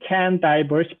 we can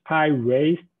diversify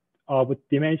ways of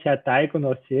dementia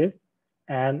diagnosis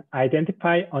and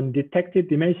identify undetected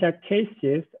dementia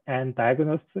cases and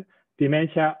diagnose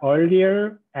dementia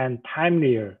earlier and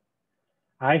timelier.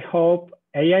 I hope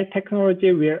AI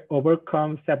technology will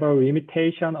overcome several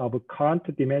limitations of current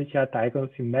dementia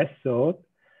diagnostic methods,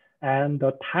 and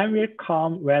the time will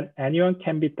come when anyone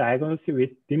can be diagnosed with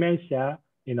dementia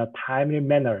in a timely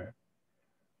manner.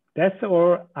 That's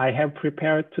all I have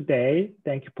prepared today.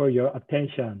 Thank you for your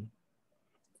attention.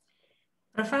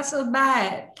 Professor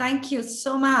Bae, thank you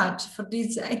so much for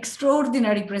this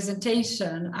extraordinary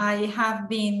presentation. I have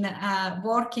been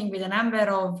working with a number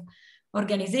of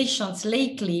organizations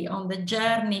lately on the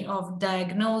journey of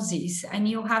diagnosis, and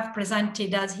you have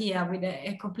presented us here with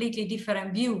a completely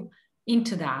different view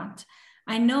into that.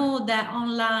 I know that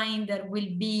online there will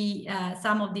be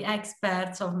some of the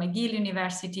experts of McGill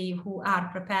University who are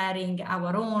preparing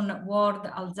our own World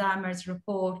Alzheimer's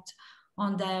report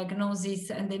on diagnosis,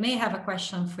 and they may have a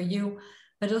question for you,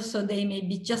 but also they may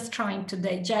be just trying to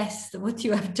digest what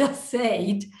you have just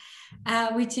said,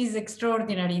 which is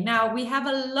extraordinary. Now, we have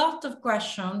a lot of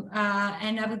questions,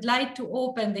 and I would like to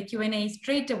open the Q&A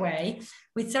straight away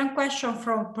with some questions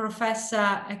from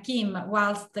Professor Kim,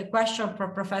 whilst the question for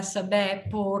Professor Bae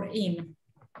pour in.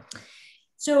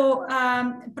 So,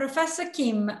 Professor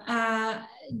Kim,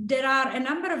 there are a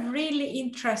number of really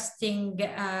interesting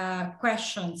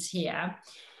questions here.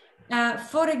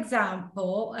 For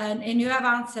example, and you have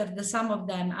answered some of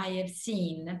them I have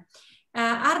seen,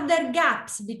 are there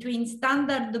gaps between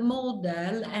standard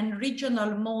model and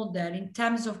regional model in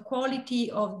terms of quality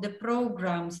of the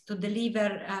programs to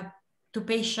deliver to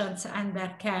patients and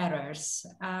their carers?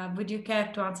 Would you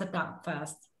care to answer that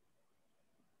first?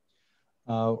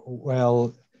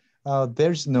 Well,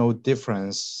 there's no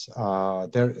difference.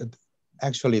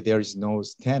 Actually, there is no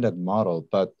standard model,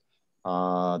 but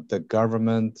the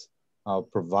government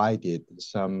provided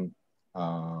some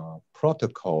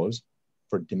protocols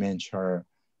for dementia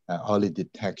early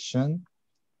detection,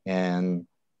 and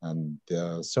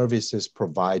the services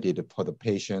provided for the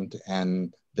patient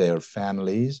and their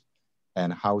families,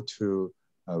 and how to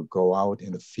go out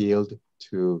in the field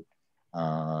to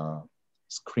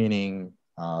screening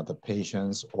the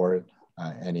patients or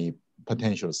any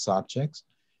potential subjects.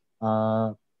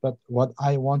 But what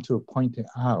I want to point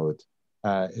out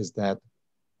is that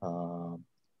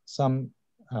some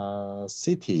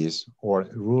cities or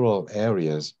rural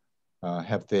areas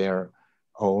have their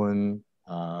own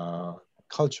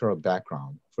cultural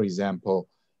background. For example,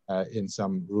 in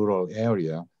some rural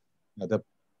area, the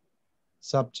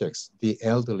subjects, the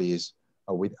elderly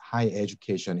with high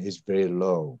education is very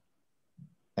low.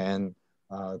 And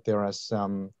there are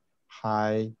some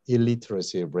high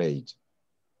illiteracy rate.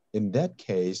 In that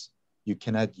case, you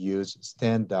cannot use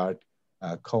standard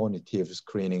cognitive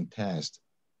screening test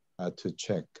to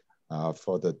check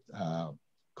for the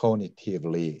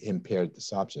cognitively impaired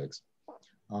subjects.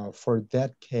 For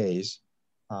that case,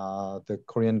 the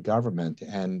Korean government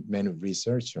and many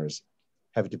researchers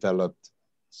have developed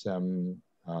some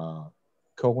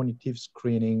cognitive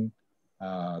screening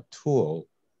tool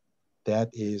that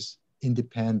is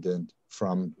independent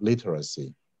from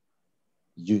literacy.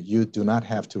 You do not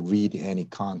have to read any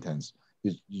contents.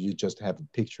 You just have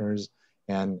pictures,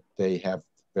 and they have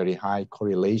very high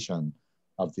correlation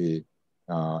of the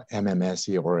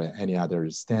MMSE or any other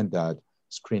standard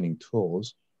screening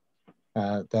tools.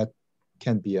 That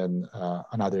can be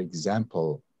another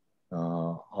example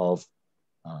of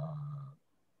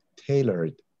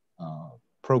tailored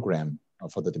program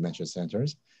for the dementia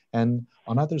centers. And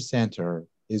another center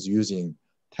is using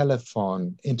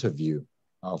telephone interview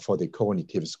for the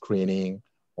cognitive screening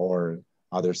or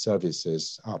other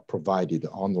services provided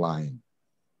online.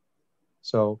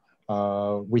 So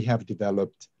we have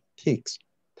developed TICS,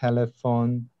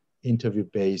 telephone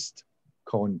interview-based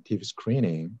cognitive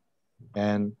screening.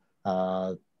 And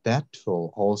that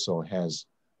tool also has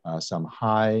some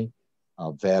high,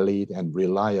 valid and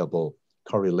reliable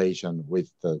correlation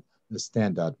with the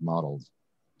standard models.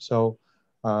 So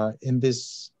in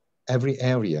this every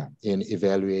area in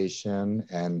evaluation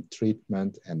and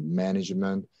treatment and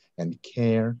management and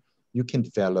care, you can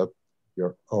develop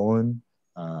your own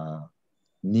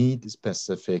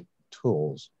need-specific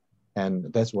tools.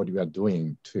 And that's what we are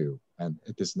doing too. And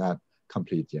it is not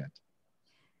complete yet.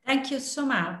 Thank you so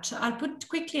much. I'll put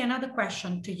quickly another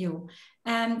question to you.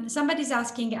 Somebody's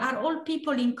asking, are all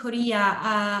people in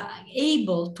Korea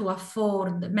able to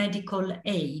afford medical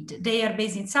aid? They are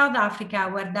based in South Africa,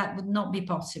 where that would not be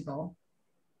possible.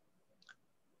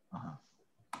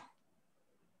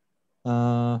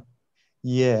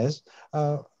 Yes,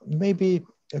 maybe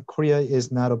Korea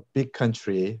is not a big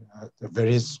country, a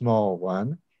very small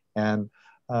one. And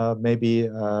maybe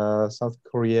South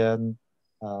Korean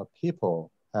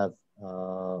people have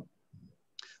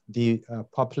the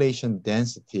population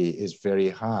density is very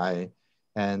high,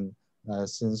 and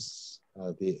since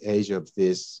the age of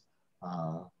this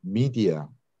media,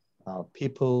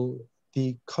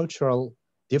 the cultural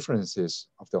differences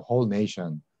of the whole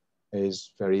nation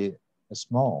is very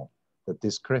small. The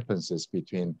discrepancies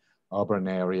between urban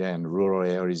area and rural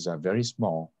areas are very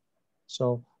small.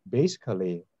 So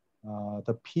basically,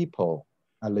 the people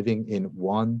are living in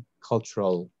one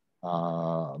cultural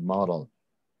model.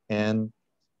 And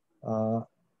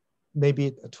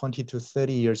maybe 20 to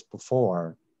 30 years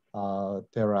before,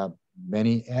 there are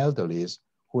many elderlies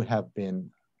who have been,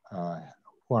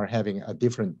 who are having a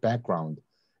different background,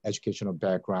 educational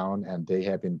background, and they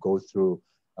have been go through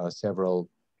several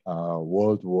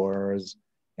world wars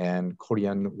and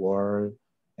Korean War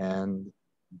and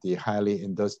the highly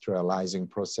industrializing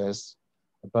process.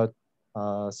 But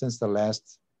since the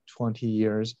last 20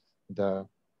 years, the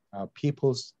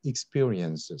people's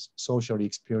experiences, social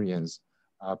experience,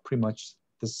 are pretty much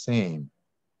the same.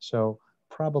 So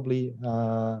probably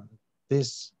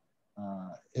this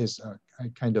is a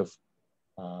kind of,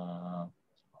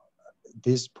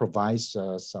 this provides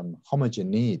some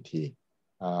homogeneity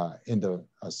in the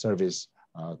service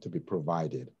to be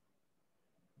provided.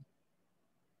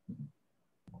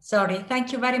 Sorry,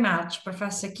 thank you very much,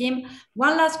 Professor Kim.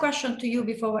 One last question to you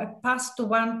before I pass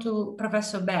to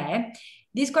Professor Bae.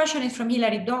 This question is from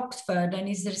Hilary Doxford and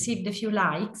has received a few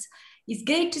likes. It's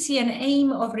great to see an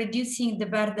aim of reducing the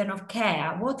burden of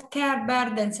care. What care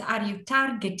burdens are you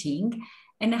targeting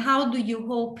and how do you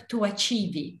hope to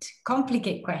achieve it?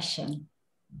 Complicated question.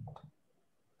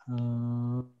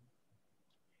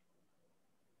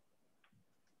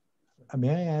 May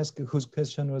I ask whose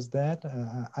question was that?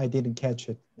 I didn't catch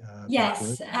it.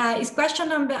 Yes, it's question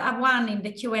number 1 in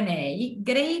the Q&A.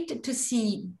 Great to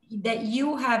see that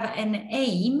you have an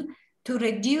aim to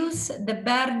reduce the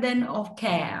burden of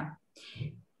care.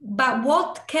 But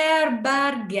what care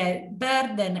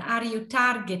burden are you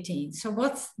targeting? So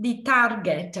what's the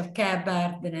target of care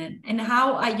burden and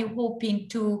how are you hoping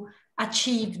to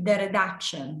achieve the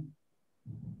reduction?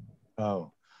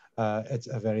 Oh. It's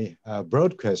a very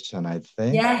broad question, I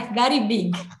think. Yeah, very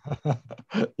big.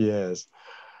 Yes.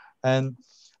 And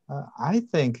I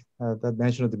think the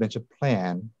National Dementia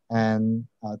Plan, and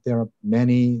there are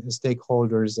many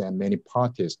stakeholders and many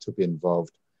parties to be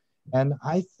involved. And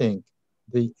I think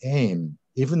the aim,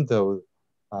 even though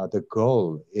the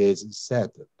goal is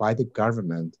set by the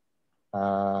government,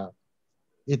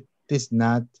 it is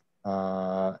not,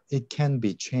 it can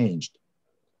be changed.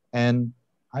 And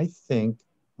I think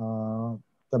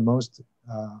the most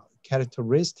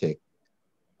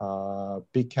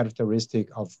big characteristic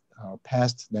of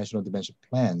past national dementia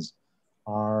plans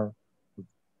are,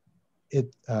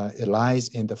 it lies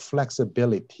in the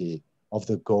flexibility of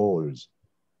the goals.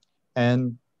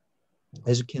 And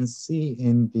as you can see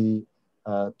in the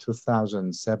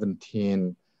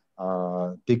 2017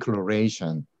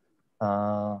 declaration,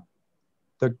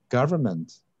 the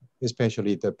government,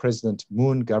 especially the President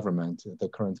Moon government, the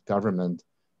current government,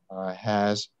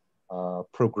 has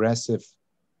progressive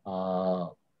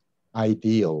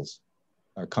ideals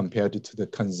compared to the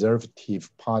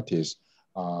conservative parties'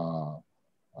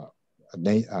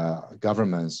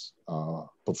 governments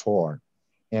before.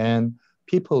 And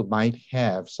people might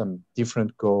have some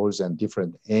different goals and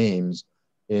different aims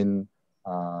in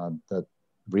the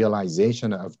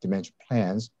realization of dementia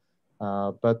plans,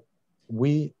 but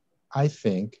I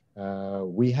think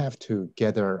we have to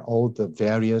gather all the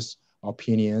various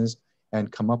opinions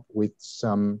and come up with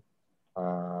some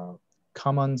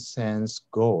common sense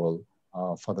goal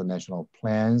for the national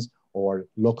plans or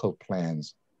local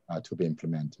plans to be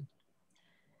implemented.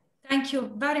 Thank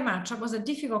you very much. It was a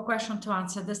difficult question to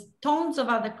answer. There's tons of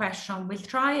other questions. We'll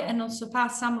try and also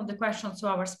pass some of the questions to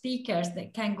our speakers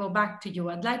that can go back to you.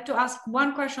 I'd like to ask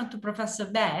one question to Professor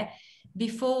Bae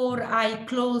before I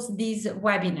close this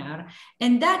webinar.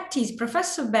 And that is,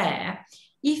 Professor Bae,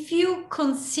 if you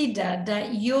consider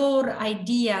that your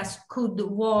ideas could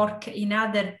work in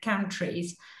other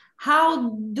countries,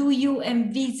 how do you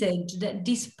envisage that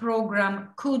this program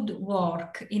could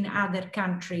work in other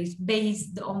countries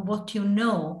based on what you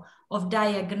know of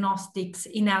diagnostics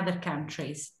in other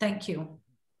countries? Thank you.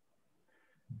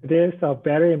 It is a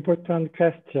very important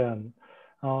question.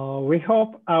 We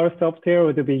hope our software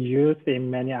would be used in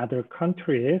many other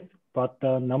countries, but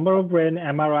the number of brain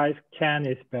MRI scans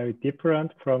is very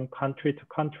different from country to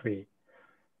country.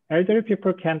 Elderly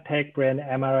people can take brain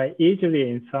MRI easily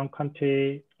in some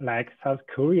countries like South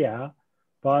Korea,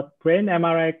 but brain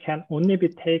MRI can only be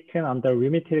taken under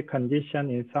limited conditions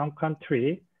in some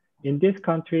countries. In this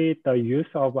country, the use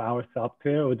of our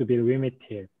software would be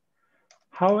limited.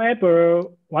 However,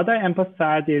 what I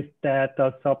emphasize is that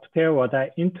the software what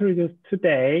I introduced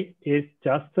today is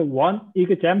just one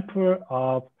example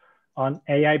of an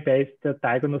AI-based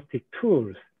diagnostic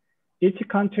tools. Each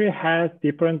country has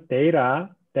different data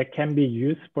that can be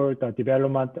used for the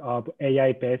development of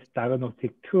AI-based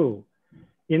diagnostic tool.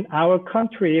 In our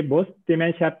country, most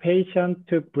dementia patients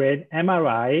took brain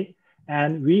MRI,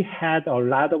 and we had a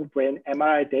lot of brain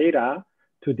MRI data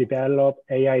to develop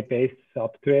AI-based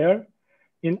software.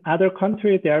 In other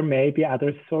countries, there may be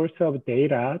other sources of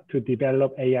data to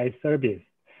develop AI service.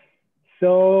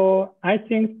 So I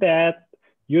think that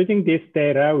using this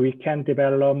data, we can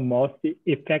develop most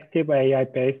effective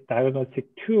AI-based diagnostic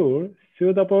tool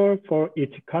suitable for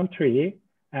each country,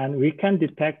 and we can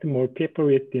detect more people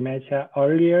with dementia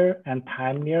earlier and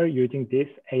timelier using this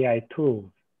AI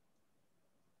tool.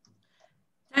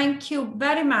 Thank you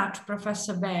very much,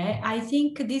 Professor Bae. I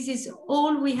think this is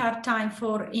all we have time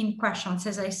for in questions.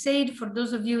 As I said, for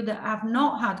those of you that have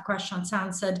not had questions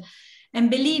answered, and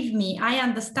believe me, I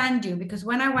understand you, because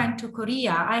when I went to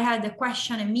Korea, I had a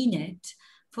question a minute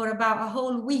for about a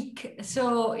whole week.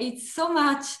 So it's so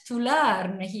much to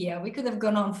learn here. We could have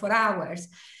gone on for hours.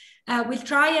 We'll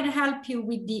try and help you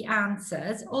with the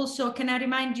answers. Also, can I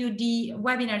remind you, the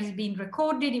webinar is being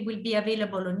recorded. It will be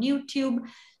available on YouTube,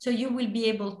 so you will be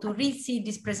able to re-see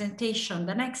this presentation.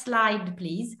 The next slide,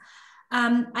 please.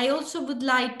 I also would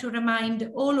like to remind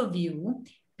all of you,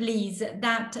 please,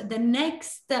 that the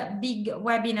next big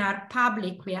webinar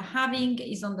public we are having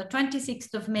is on the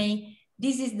 26th of May.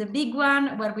 This is the big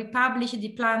one where we publish the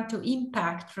Plan to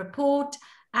Impact report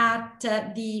at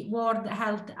the World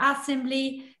Health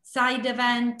Assembly side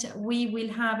event. We will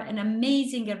have an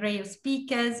amazing array of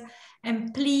speakers,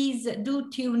 and please do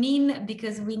tune in,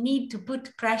 because we need to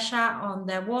put pressure on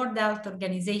the World Health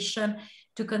Organization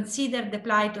to consider the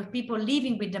plight of people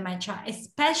living with dementia,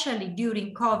 especially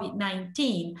during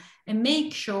COVID-19, and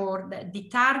make sure that the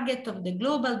target of the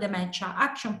Global Dementia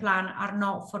Action Plan are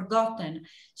not forgotten.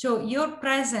 So your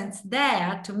presence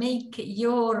there to make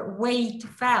your weight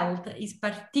felt is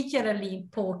particularly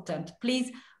important.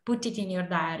 Please put it in your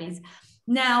diaries.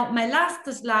 Now, my last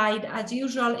slide, as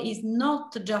usual, is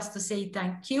not just to say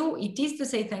thank you. It is to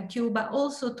say thank you, but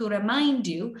also to remind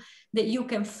you that you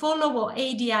can follow what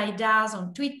ADI does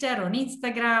on Twitter, on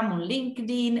Instagram, on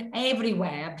LinkedIn,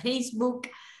 everywhere, Facebook.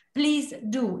 Please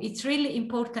do. It's really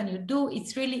important you do.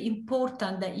 It's really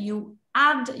important that you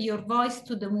add your voice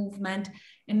to the movement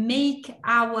and make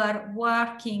our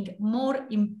working more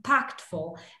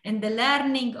impactful, and the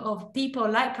learning of people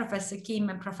like Professor Kim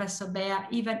and Professor Bea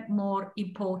even more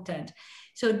important.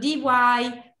 So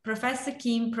DY, Professor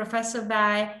Kim, Professor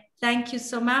Bea, thank you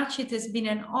so much. It has been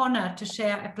an honor to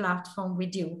share a platform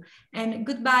with you. And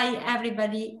goodbye,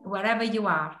 everybody, wherever you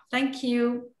are. Thank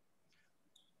you.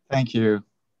 Thank you.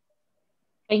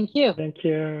 Thank you. Thank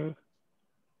you.